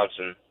Jermaine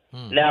Johnson.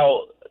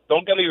 Now,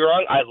 don't get me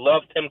wrong, I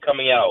loved him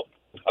coming out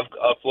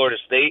of Florida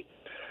State.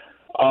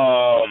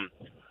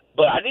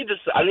 But I need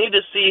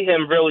to see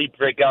him really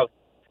break out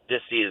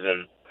this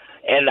season.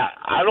 And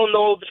I don't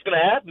know if it's going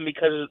to happen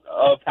because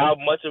of how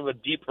much of a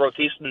deep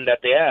rotation that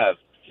they have.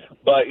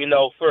 But,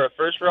 for a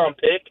first-round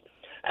pick,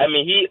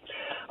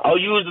 I'll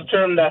use the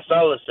term that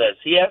Saleh says.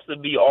 He has to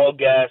be all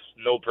gas,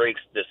 no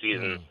brakes this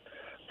season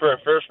for a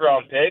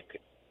first-round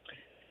pick.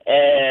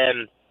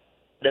 And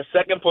the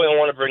second point I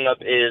want to bring up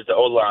is the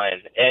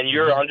O-line. And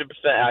you're 100%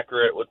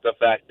 accurate with the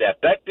fact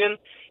that Becton,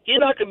 he's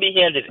not going to be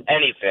handed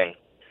anything.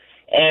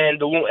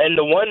 And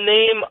the one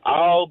name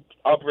I'll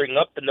bring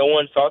up that no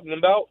one's talking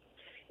about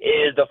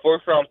is the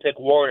fourth-round pick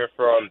Warner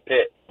from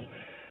Pitt.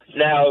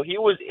 Now, he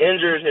was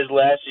injured his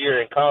last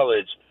year in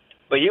college,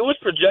 but he was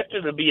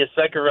projected to be a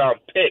second-round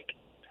pick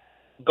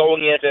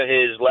going into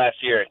his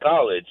last year in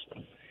college.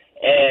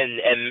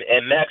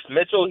 And Max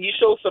Mitchell, he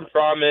showed some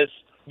promise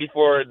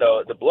before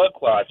the blood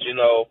clots,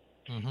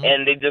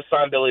 and they just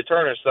signed Billy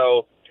Turner.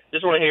 So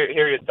just want to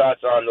hear your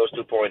thoughts on those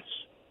 2 points.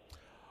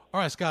 All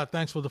right, Scott,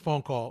 thanks for the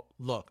phone call.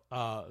 Look,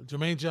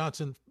 Jermaine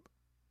Johnson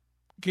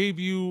gave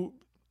you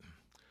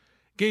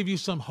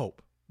some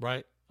hope,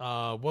 right?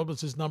 What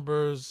was his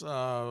numbers?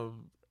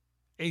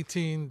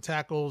 18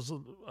 tackles,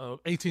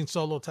 18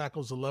 solo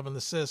tackles, 11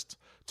 assists,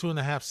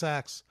 2.5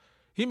 sacks.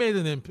 He made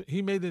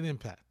an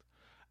impact,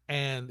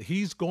 and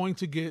he's going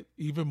to get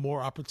even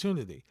more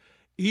opportunity.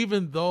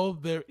 Even though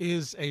there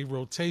is a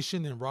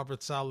rotation in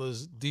Robert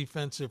Saleh's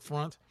defensive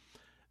front,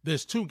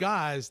 there's two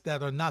guys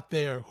that are not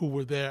there who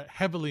were there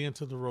heavily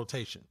into the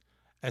rotation,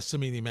 as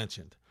Cimini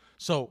mentioned.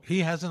 So he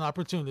has an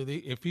opportunity,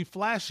 if he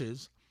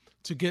flashes,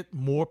 to get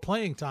more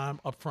playing time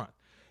up front.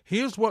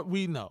 Here's what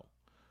we know.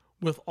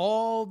 With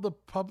all the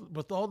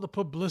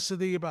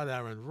publicity about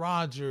Aaron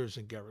Rodgers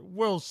and Garrett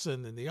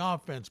Wilson and the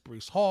offense,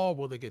 Breece Hall,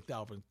 will they get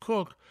Dalvin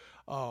Cook,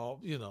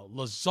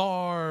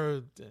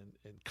 Lazard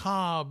and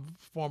Cobb,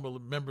 former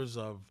members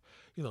of,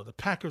 the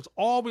Packers,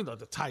 all we know,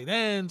 the tight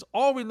ends,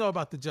 all we know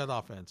about the Jet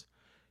offense.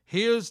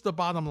 Here's the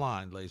bottom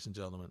line, ladies and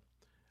gentlemen.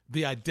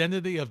 The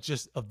identity of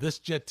this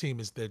Jet team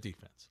is their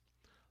defense.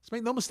 Let's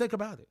make no mistake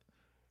about it.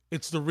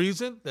 It's the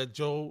reason that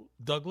Joe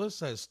Douglas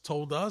has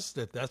told us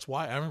that that's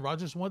why Aaron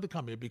Rodgers wanted to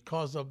come here,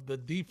 because of the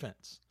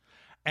defense.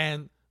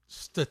 And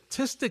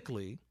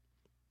statistically,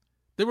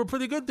 they were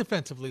pretty good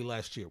defensively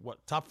last year.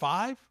 What, top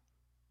 5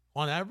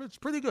 on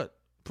average? Pretty good.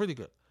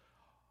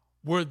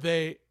 Were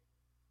they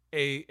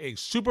a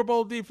Super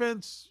Bowl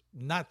defense?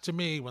 Not to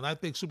me. When I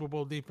think Super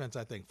Bowl defense,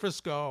 I think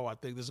Frisco. I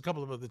think there's a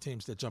couple of other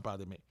teams that jump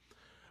out at me.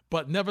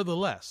 But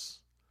nevertheless,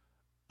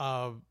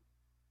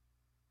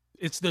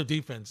 it's their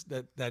defense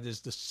that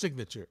is the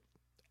signature.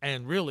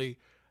 And really,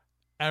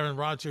 Aaron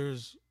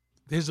Rodgers,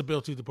 his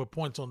ability to put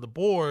points on the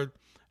board,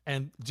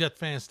 and Jet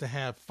fans to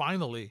have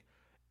finally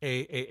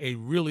a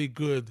really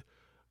good,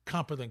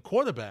 competent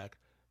quarterback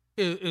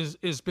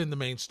is been the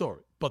main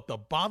story. But the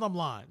bottom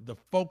line, the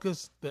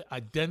focus, the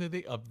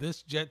identity of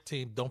this Jet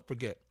team, don't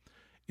forget,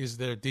 is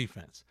their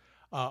defense.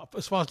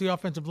 As far as the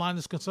offensive line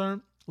is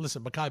concerned,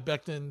 listen, Mekhi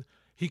Becton,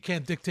 he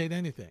can't dictate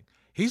anything.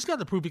 He's got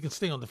to prove he can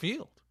stay on the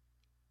field.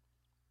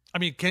 I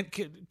mean,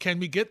 can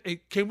we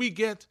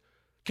get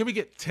Can we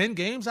get 10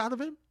 games out of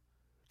him?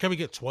 Can we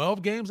get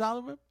 12 games out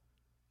of him?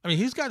 I mean,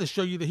 he's got to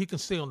show you that he can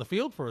stay on the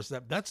field for us.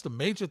 That's the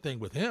major thing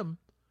with him.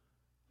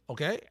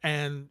 Okay?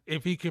 And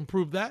if he can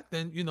prove that,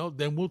 then,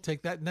 then we'll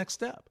take that next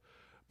step.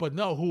 But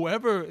no,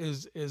 whoever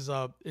is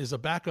a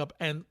backup,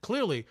 and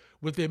clearly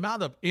with the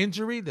amount of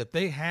injury that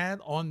they had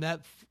on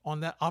that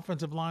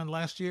offensive line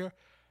last year,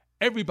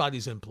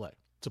 everybody's in play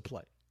to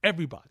play.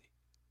 Everybody.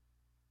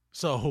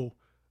 So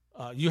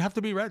you have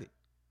to be ready,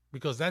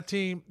 because that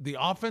team, the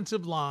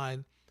offensive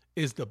line,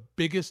 is the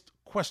biggest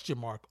question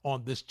mark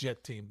on this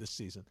Jet team this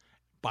season,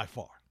 by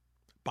far.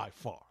 By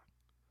far.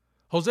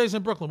 Jose's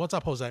in Brooklyn. What's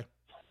up, Jose?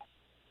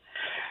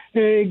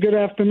 Hey, good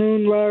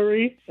afternoon,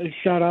 Larry. A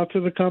shout out to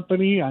the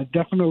company. I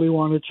definitely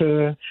wanted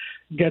to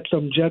get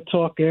some Jet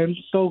talk in.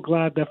 So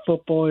glad that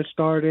football is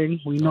starting.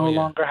 We no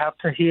longer have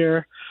to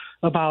hear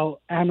about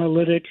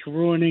analytics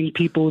ruining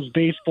people's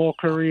baseball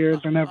careers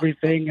and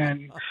everything,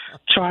 and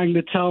trying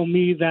to tell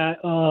me that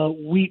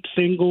weak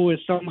single is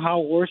somehow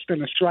worse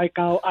than a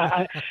strikeout.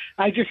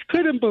 I just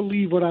couldn't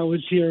believe what I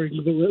was hearing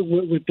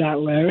with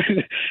that,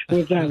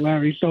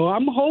 Larry. So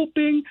I'm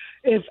hoping,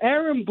 if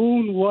Aaron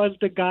Boone was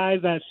the guy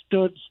that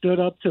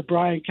stood up to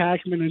Brian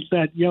Cashman and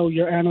said, "Yo,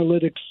 your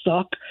analytics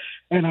suck,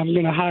 and I'm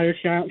going to hire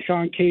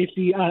Sean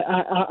Casey,"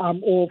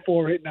 I'm all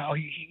for it now.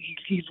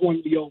 He's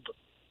won me over.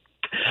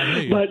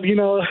 But,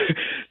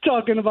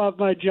 talking about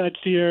my Jets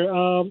here,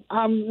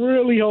 I'm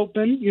really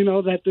hoping,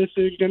 that this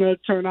is going to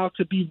turn out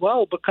to be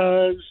well,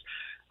 because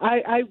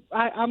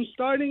I'm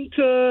starting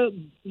to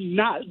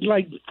not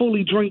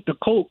fully drink the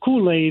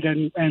Kool-Aid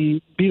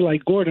and be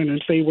like Gordon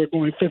and say we're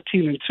going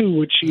 15-2,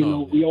 which,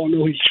 we all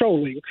know he's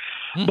trolling.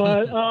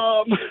 But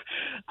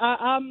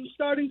I'm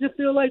starting to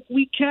feel like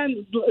we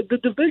can. The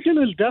division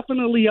is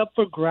definitely up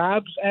for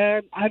grabs,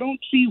 and I don't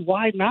see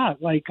why not.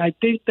 I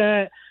think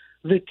that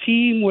the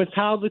team, with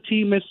how the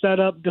team is set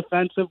up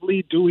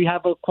defensively, do we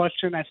have a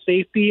question at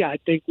safety? I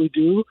think we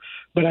do.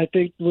 But I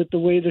think with the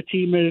way the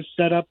team is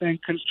set up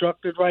and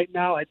constructed right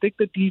now, I think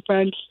the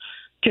defense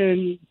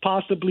can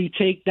possibly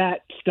take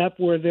that step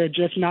where they're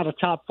just not a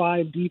top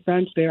 5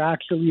 defense. They're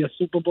actually a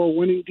Super Bowl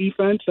winning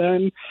defense.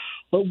 And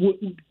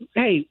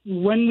hey,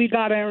 when we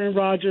got Aaron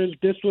Rodgers,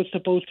 this was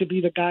supposed to be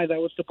the guy that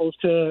was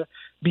supposed to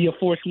be a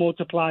force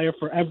multiplier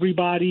for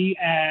everybody.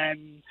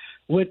 And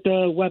with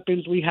the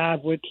weapons we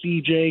have with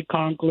CJ,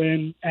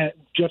 Conklin,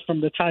 just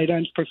from the tight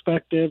ends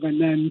perspective, and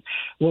then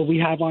what we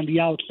have on the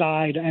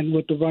outside, and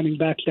with the running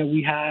backs that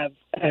we have,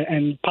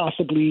 and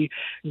possibly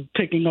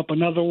picking up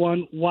another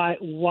one, why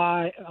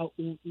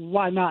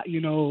not,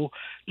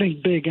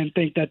 think big and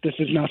think that this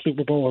is not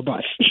Super Bowl or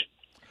bust?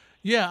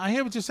 Yeah, I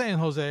hear what you're saying,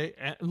 Jose.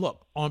 And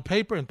look, on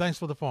paper, and thanks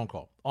for the phone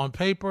call, on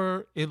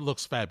paper, it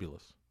looks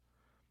fabulous.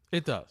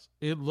 It does.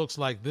 It looks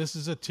like this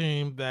is a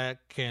team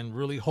that can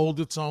really hold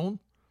its own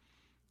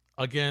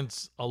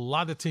against a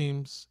lot of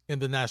teams in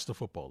the National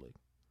Football League.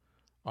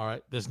 All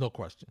right, there's no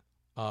question.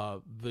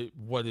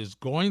 What is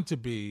going to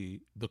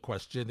be the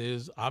question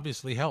is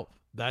obviously health.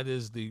 That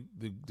is the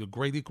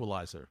great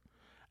equalizer,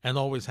 and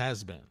always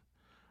has been.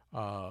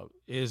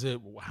 Is it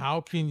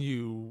how can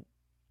you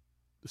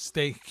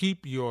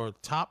keep your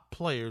top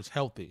players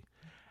healthy,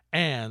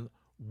 and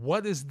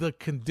what is the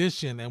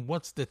condition and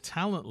what's the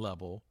talent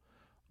level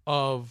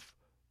of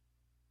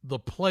the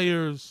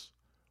players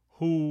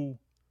who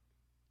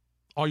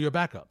are your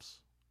backups,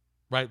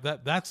 right?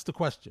 That's the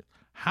question.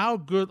 How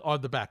good are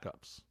the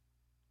backups?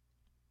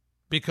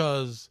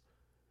 Because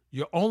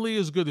you're only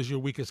as good as your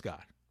weakest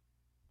guy.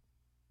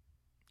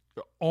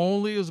 You're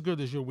only as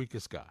good as your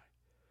weakest guy.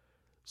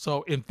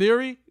 So in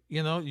theory,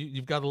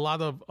 you've got a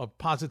lot of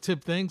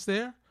positive things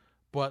there,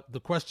 but the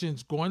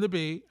question's going to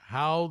be,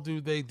 how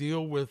do they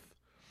deal with,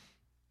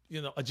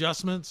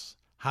 adjustments?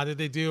 How do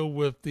they deal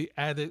with the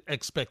added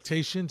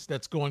expectations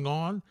that's going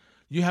on?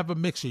 You have a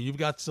mixture. You've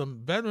got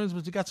some veterans,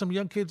 but you got some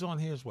young kids on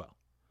here as well.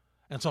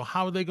 And so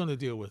how are they going to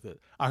deal with it?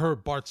 I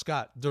heard Bart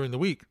Scott during the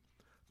week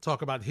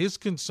talk about his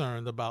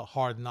concern about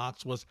Hard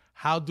Knocks was,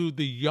 how do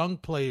the young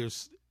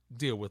players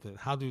deal with it?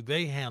 How do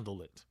they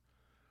handle it?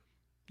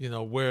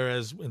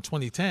 Whereas in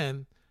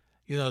 2010,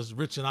 as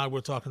Rich and I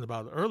were talking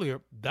about earlier,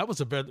 that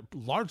was a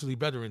largely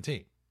veteran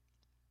team.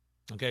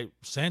 Okay,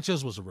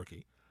 Sanchez was a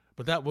rookie,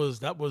 but that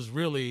was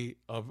really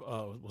a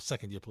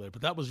second-year player,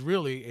 but that was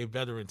really a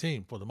veteran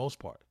team for the most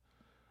part.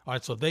 All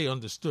right, so they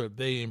understood.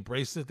 They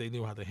embraced it. They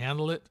knew how to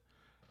handle it,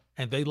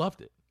 and they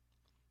loved it.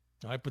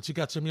 All right, but you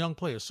got some young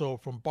players. So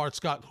from Bart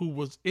Scott, who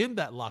was in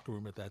that locker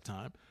room at that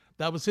time,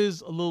 that was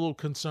his a little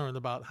concern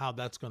about how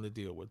that's going to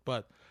deal with.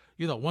 But,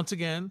 once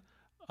again,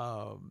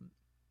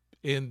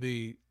 in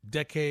the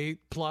decade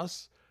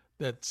plus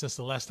that since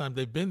the last time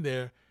they've been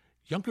there,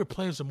 younger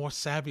players are more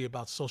savvy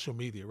about social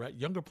media, right?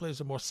 Younger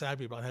players are more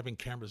savvy about having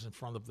cameras in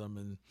front of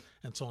them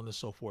and so on and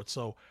so forth.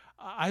 So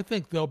I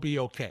think they'll be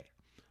okay.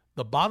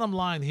 The bottom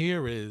line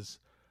here is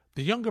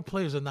the younger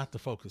players are not the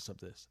focus of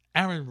this.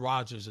 Aaron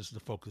Rodgers is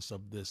the focus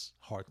of this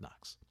Hard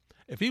Knocks.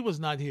 If he was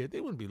not here, they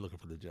wouldn't be looking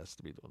for the Jets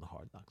to be doing the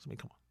Hard Knocks. I mean,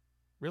 come on.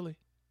 Really?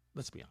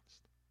 Let's be honest.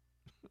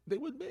 They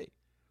wouldn't be.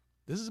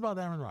 This is about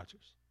Aaron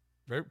Rodgers.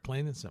 Very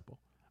plain and simple.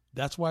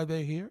 That's why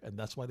they're here, and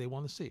that's why they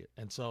want to see it.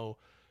 And so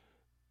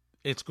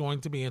it's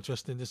going to be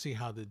interesting to see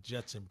how the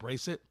Jets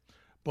embrace it.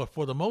 But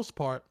for the most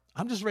part,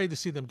 I'm just ready to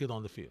see them get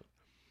on the field.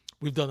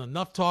 We've done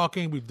enough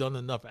talking. We've done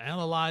enough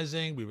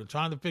analyzing. We've been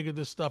trying to figure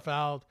this stuff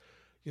out.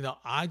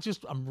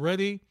 I'm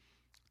ready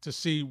to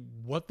see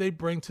what they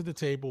bring to the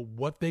table,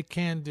 what they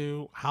can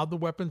do, how the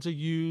weapons are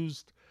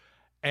used.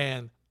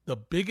 And the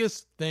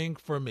biggest thing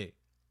for me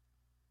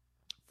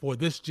for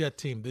this Jet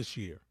team this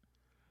year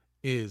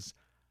is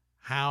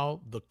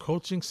how the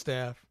coaching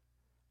staff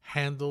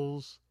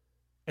handles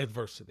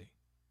adversity.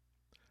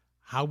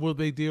 How will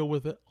they deal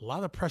with it? A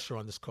lot of pressure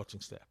on this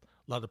coaching staff.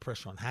 A lot of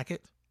pressure on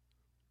Hackett.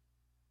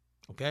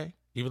 Okay?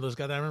 Even though it's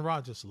got Aaron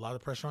Rodgers, a lot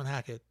of pressure on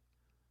Hackett.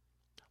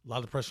 A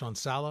lot of pressure on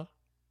Salah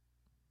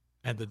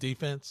and the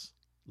defense.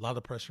 A lot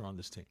of pressure on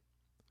this team.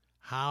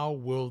 How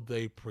will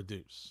they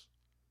produce?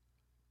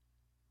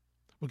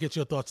 We'll get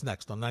your thoughts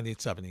next on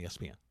 98.7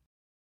 ESPN.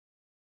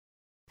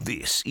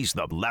 This is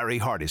the Larry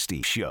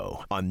Hardesty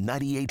Show on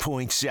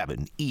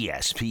 98.7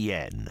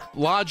 ESPN.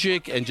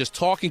 Logic and just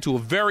talking to a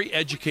very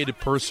educated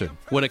person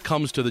when it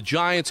comes to the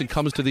Giants and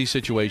comes to these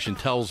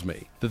situations tells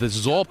me that this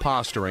is all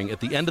posturing.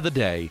 At the end of the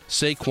day,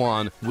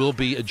 Saquon will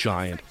be a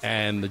Giant,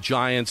 and the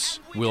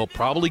Giants will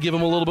probably give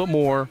him a little bit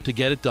more to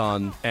get it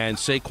done, and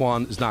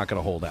Saquon is not going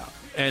to hold out.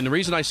 And the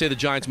reason I say the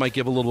Giants might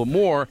give a little bit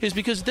more is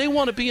because they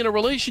want to be in a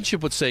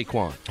relationship with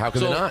Saquon. How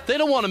can they not? They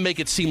don't want to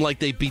make it seem like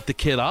they beat the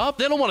kid up.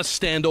 They don't want to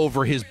stand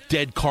over his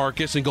dead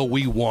carcass and go,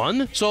 we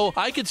won. So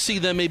I could see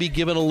them maybe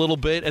giving a little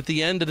bit at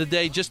the end of the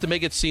day just to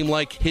make it seem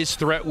like his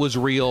threat was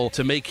real,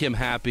 to make him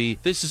happy.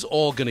 This is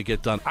all going to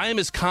get done. I am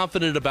as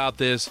confident about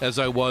this as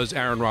I was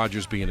Aaron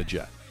Rodgers being a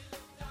Jet.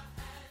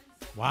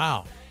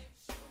 Wow.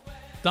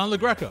 Don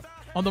LaGreca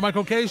on the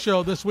Michael Kay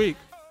Show this week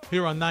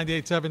here on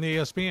 98.7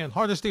 ESPN.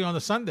 Hardesty on a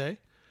Sunday.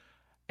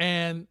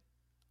 And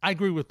I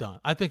agree with Don.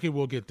 I think it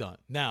will get done.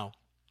 Now,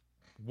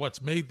 what's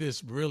made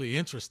this really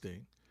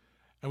interesting,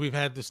 and we've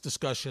had this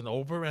discussion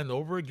over and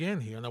over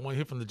again here, and I want to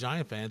hear from the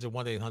Giant fans at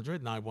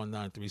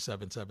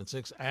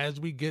 1-800-919-3776 as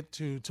we get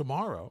to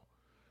tomorrow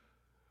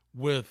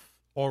with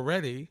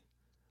already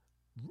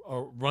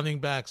running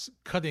backs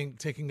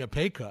taking a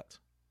pay cut,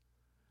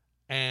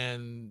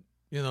 and,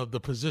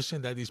 the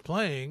position that he's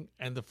playing,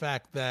 and the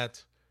fact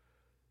that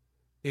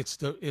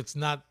it's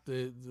not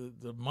the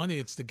money,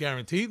 it's the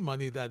guaranteed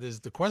money that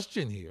is the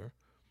question here.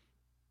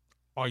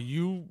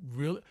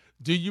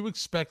 Do you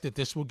expect that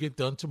this will get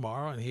done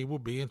tomorrow and he will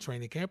be in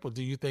training camp? Or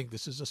do you think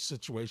this is a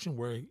situation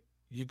where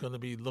you're going to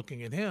be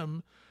looking at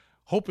him,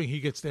 hoping he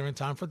gets there in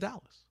time for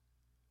Dallas?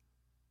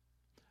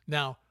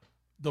 Now,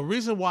 the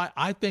reason why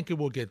I think it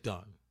will get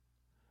done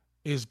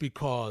is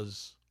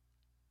because,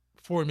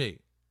 for me,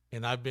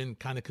 and I've been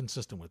kind of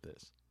consistent with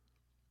this,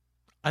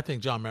 I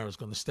think John Mara is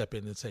going to step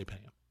in and say, pay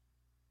him.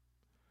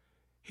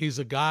 He's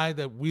a guy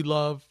that we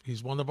love.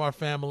 He's one of our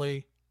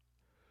family.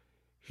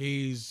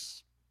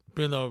 He's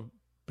been a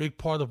big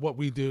part of what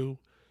we do.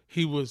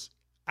 He was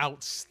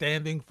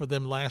outstanding for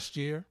them last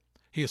year.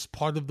 He is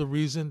part of the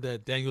reason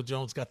that Daniel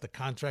Jones got the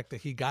contract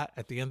that he got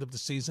at the end of the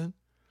season,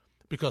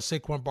 because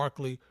Saquon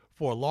Barkley,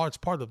 for a large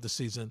part of the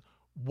season,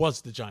 was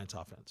the Giants'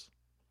 offense.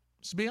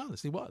 To be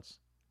honest, he was.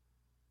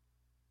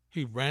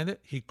 He ran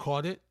it. He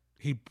caught it.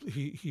 He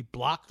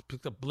blocked,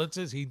 picked up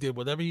blitzes. He did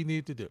whatever he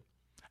needed to do.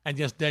 And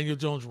yes, Daniel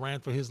Jones ran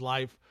for his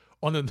life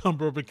on a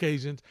number of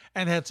occasions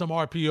and had some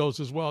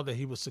RPOs as well that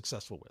he was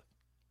successful with.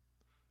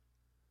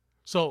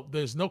 So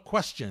there's no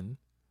question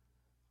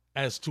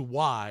as to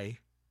why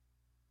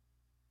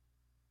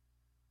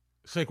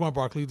Saquon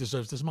Barkley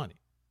deserves this money.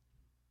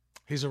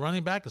 He's a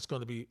running back. It's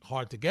going to be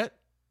hard to get.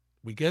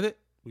 We get it.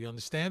 We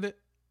understand it.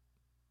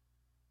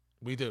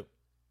 We do.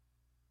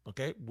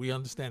 Okay? We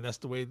understand that's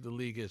the way the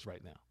league is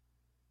right now.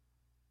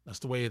 That's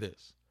the way it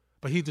is.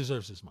 But he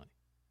deserves his money.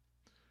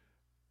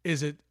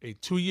 Is it a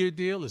 2-year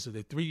deal? Is it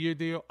a 3-year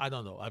deal? I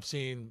don't know. I've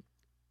seen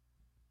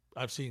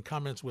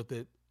comments with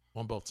it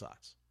on both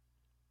sides.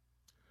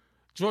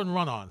 Jordan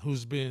Run-On,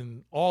 who's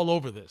been all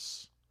over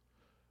this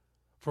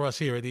for us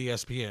here at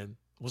ESPN,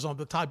 was on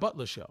the Ty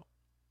Butler show.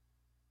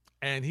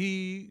 And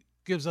he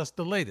gives us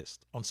the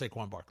latest on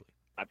Saquon Barkley.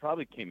 I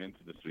probably came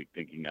into this week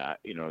thinking,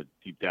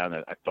 deep down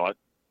that I thought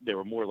they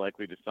were more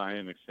likely to sign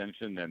an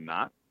extension than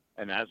not.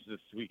 And as this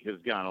week has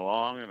gone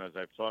along, and as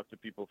I've talked to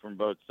people from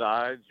both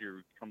sides, you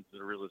come to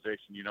the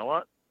realization, you know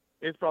what?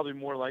 It's probably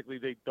more likely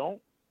they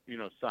don't,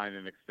 sign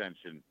an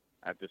extension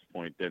at this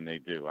point than they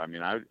do. I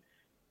mean,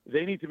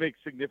 they need to make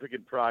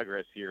significant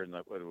progress here in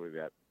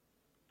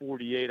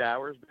 48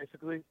 hours,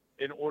 basically,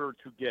 in order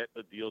to get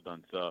a deal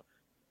done. So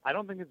I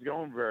don't think it's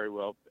going very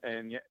well.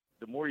 And yet,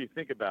 the more you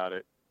think about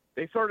it,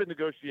 they started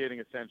negotiating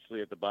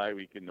essentially at the bye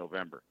week in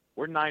November.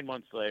 We're 9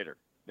 months later.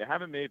 They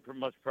haven't made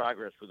much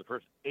progress for the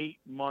first 8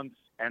 months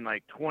and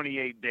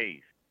 28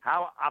 days.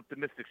 How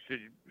optimistic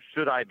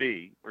should I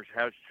be, or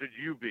how should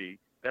you be,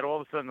 that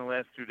all of a sudden in the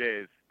last 2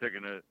 days they're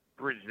going to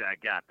bridge that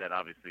gap that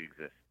obviously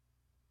exists?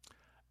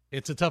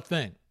 It's a tough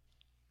thing.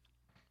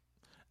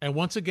 And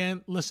once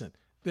again, listen,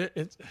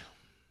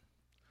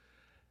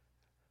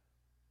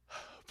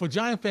 for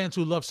Giant fans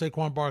who love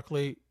Saquon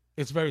Barkley,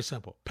 It's very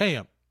simple. Pay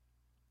him.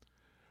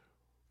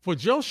 For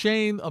Joe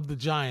Shane of the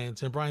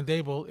Giants and Brian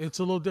Dable, it's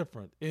a little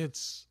different.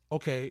 It's,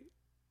 okay,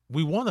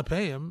 we want to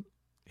pay him.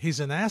 He's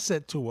an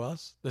asset to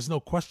us. There's no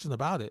question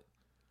about it.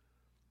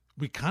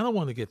 We kind of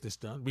want to get this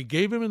done. We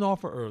gave him an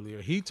offer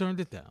earlier. He turned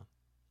it down.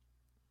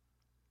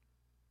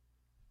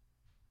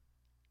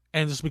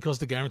 And it's because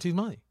the guaranteed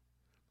money.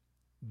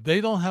 They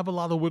don't have a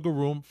lot of wiggle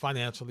room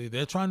financially.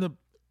 They're trying to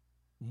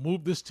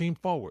move this team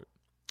forward.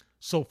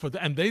 So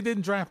and they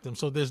didn't draft him,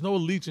 so there's no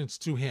allegiance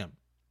to him.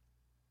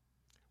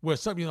 Where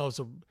some, it's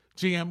a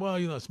GM, well,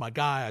 it's my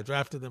guy. I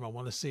drafted him. I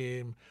want to see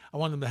him. I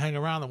want him to hang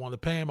around. I want to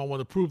pay him. I want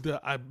to prove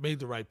that I made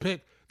the right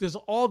pick. There's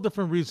all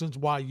different reasons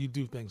why you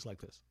do things like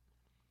this.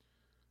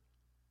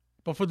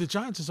 But for the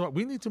Giants, it's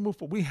we need to move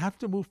forward. We have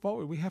to move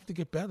forward. We have to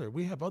get better.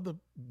 We have other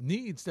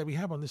needs that we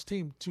have on this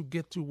team to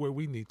get to where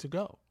we need to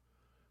go.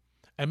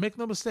 And make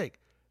no mistake,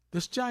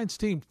 this Giants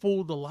team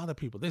fooled a lot of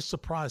people. They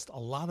surprised a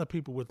lot of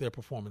people with their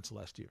performance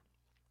last year.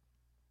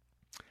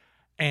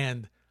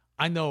 And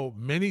I know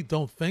many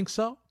don't think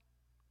so,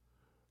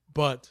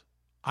 but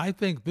I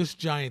think this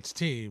Giants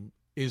team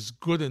is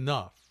good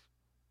enough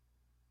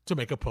to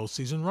make a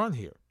postseason run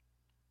here.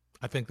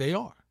 I think they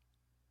are.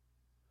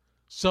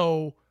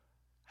 So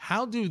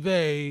how do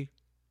they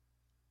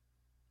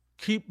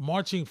keep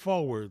marching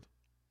forward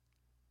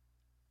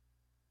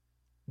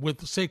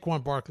with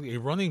Saquon Barkley, a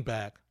running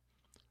back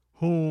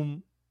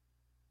whom,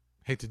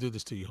 hate to do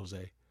this to you,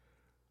 Jose,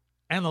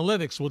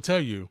 analytics will tell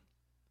you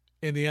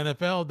in the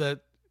NFL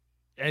that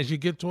as you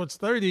get towards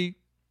 30,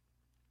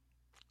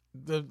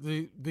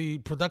 the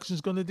production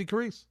is going to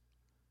decrease.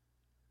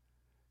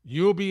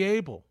 You'll be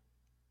able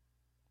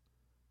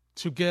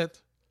to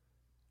get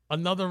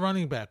another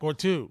running back or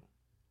two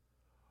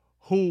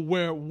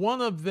where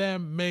one of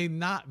them may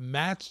not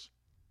match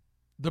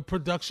the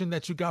production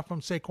that you got from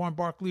Saquon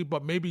Barkley,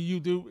 but maybe you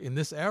do in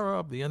this era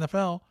of the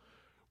NFL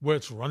where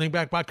it's running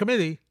back by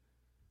committee,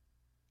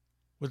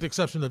 with the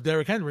exception of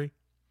Derrick Henry.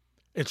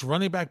 It's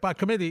running back by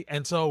committee,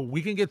 and so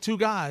we can get two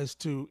guys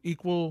to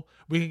equal.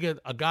 We can get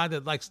a guy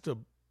that likes to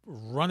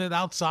run it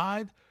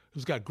outside,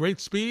 who's got great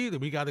speed,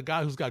 and we got a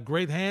guy who's got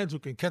great hands, who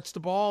can catch the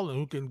ball and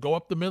who can go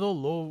up the middle.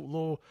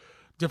 Little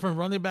different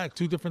running back,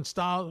 two different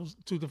styles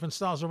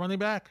of running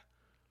back.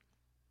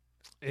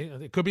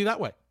 It could be that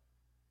way.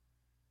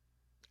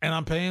 And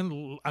I'm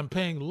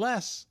paying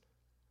less.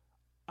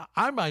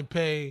 I might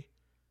pay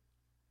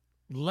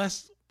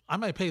less. I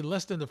might pay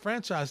less than the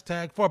franchise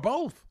tag for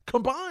both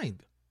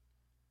combined.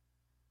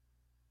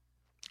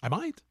 I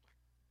might.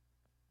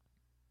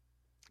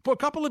 For a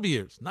couple of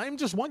years. Not even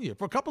just 1 year.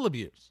 For a couple of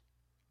years.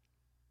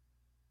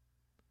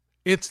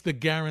 It's the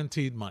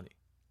guaranteed money.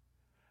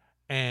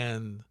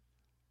 And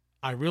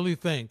I really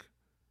think,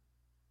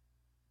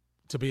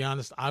 to be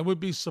honest, I would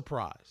be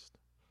surprised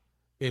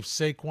if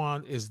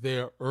Saquon is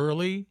there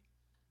early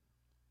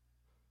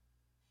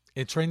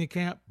in training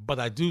camp, but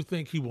I do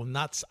think he will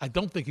not. I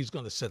don't think he's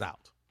going to sit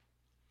out.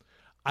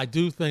 I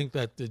do think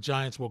that the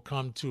Giants will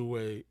come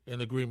to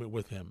an agreement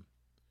with him.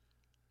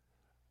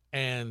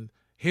 And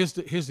here's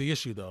the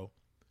issue, though.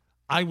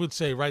 I would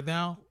say right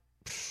now,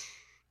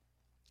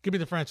 give me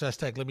the franchise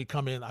tag. Let me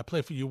come in. I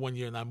play for you 1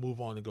 year and I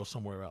move on and go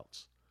somewhere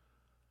else.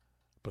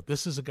 But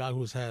this is a guy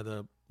who's had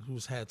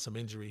some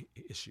injury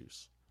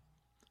issues.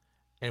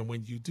 And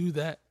when you do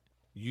that,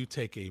 you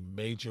take a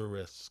major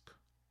risk,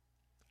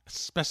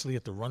 especially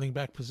at the running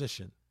back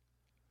position.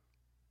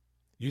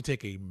 You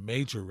take a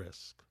major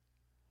risk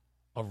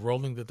of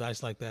rolling the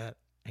dice like that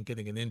and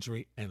getting an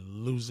injury and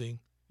losing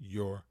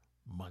your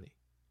money.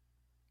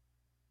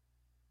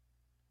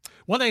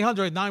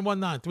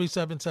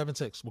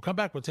 1-800-919-3776. We'll come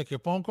back. We'll take your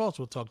phone calls.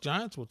 We'll talk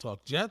Giants. We'll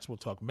talk Jets. We'll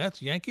talk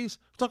Mets, Yankees.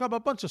 We'll talk about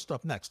a bunch of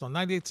stuff next on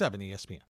 98.7 ESPN.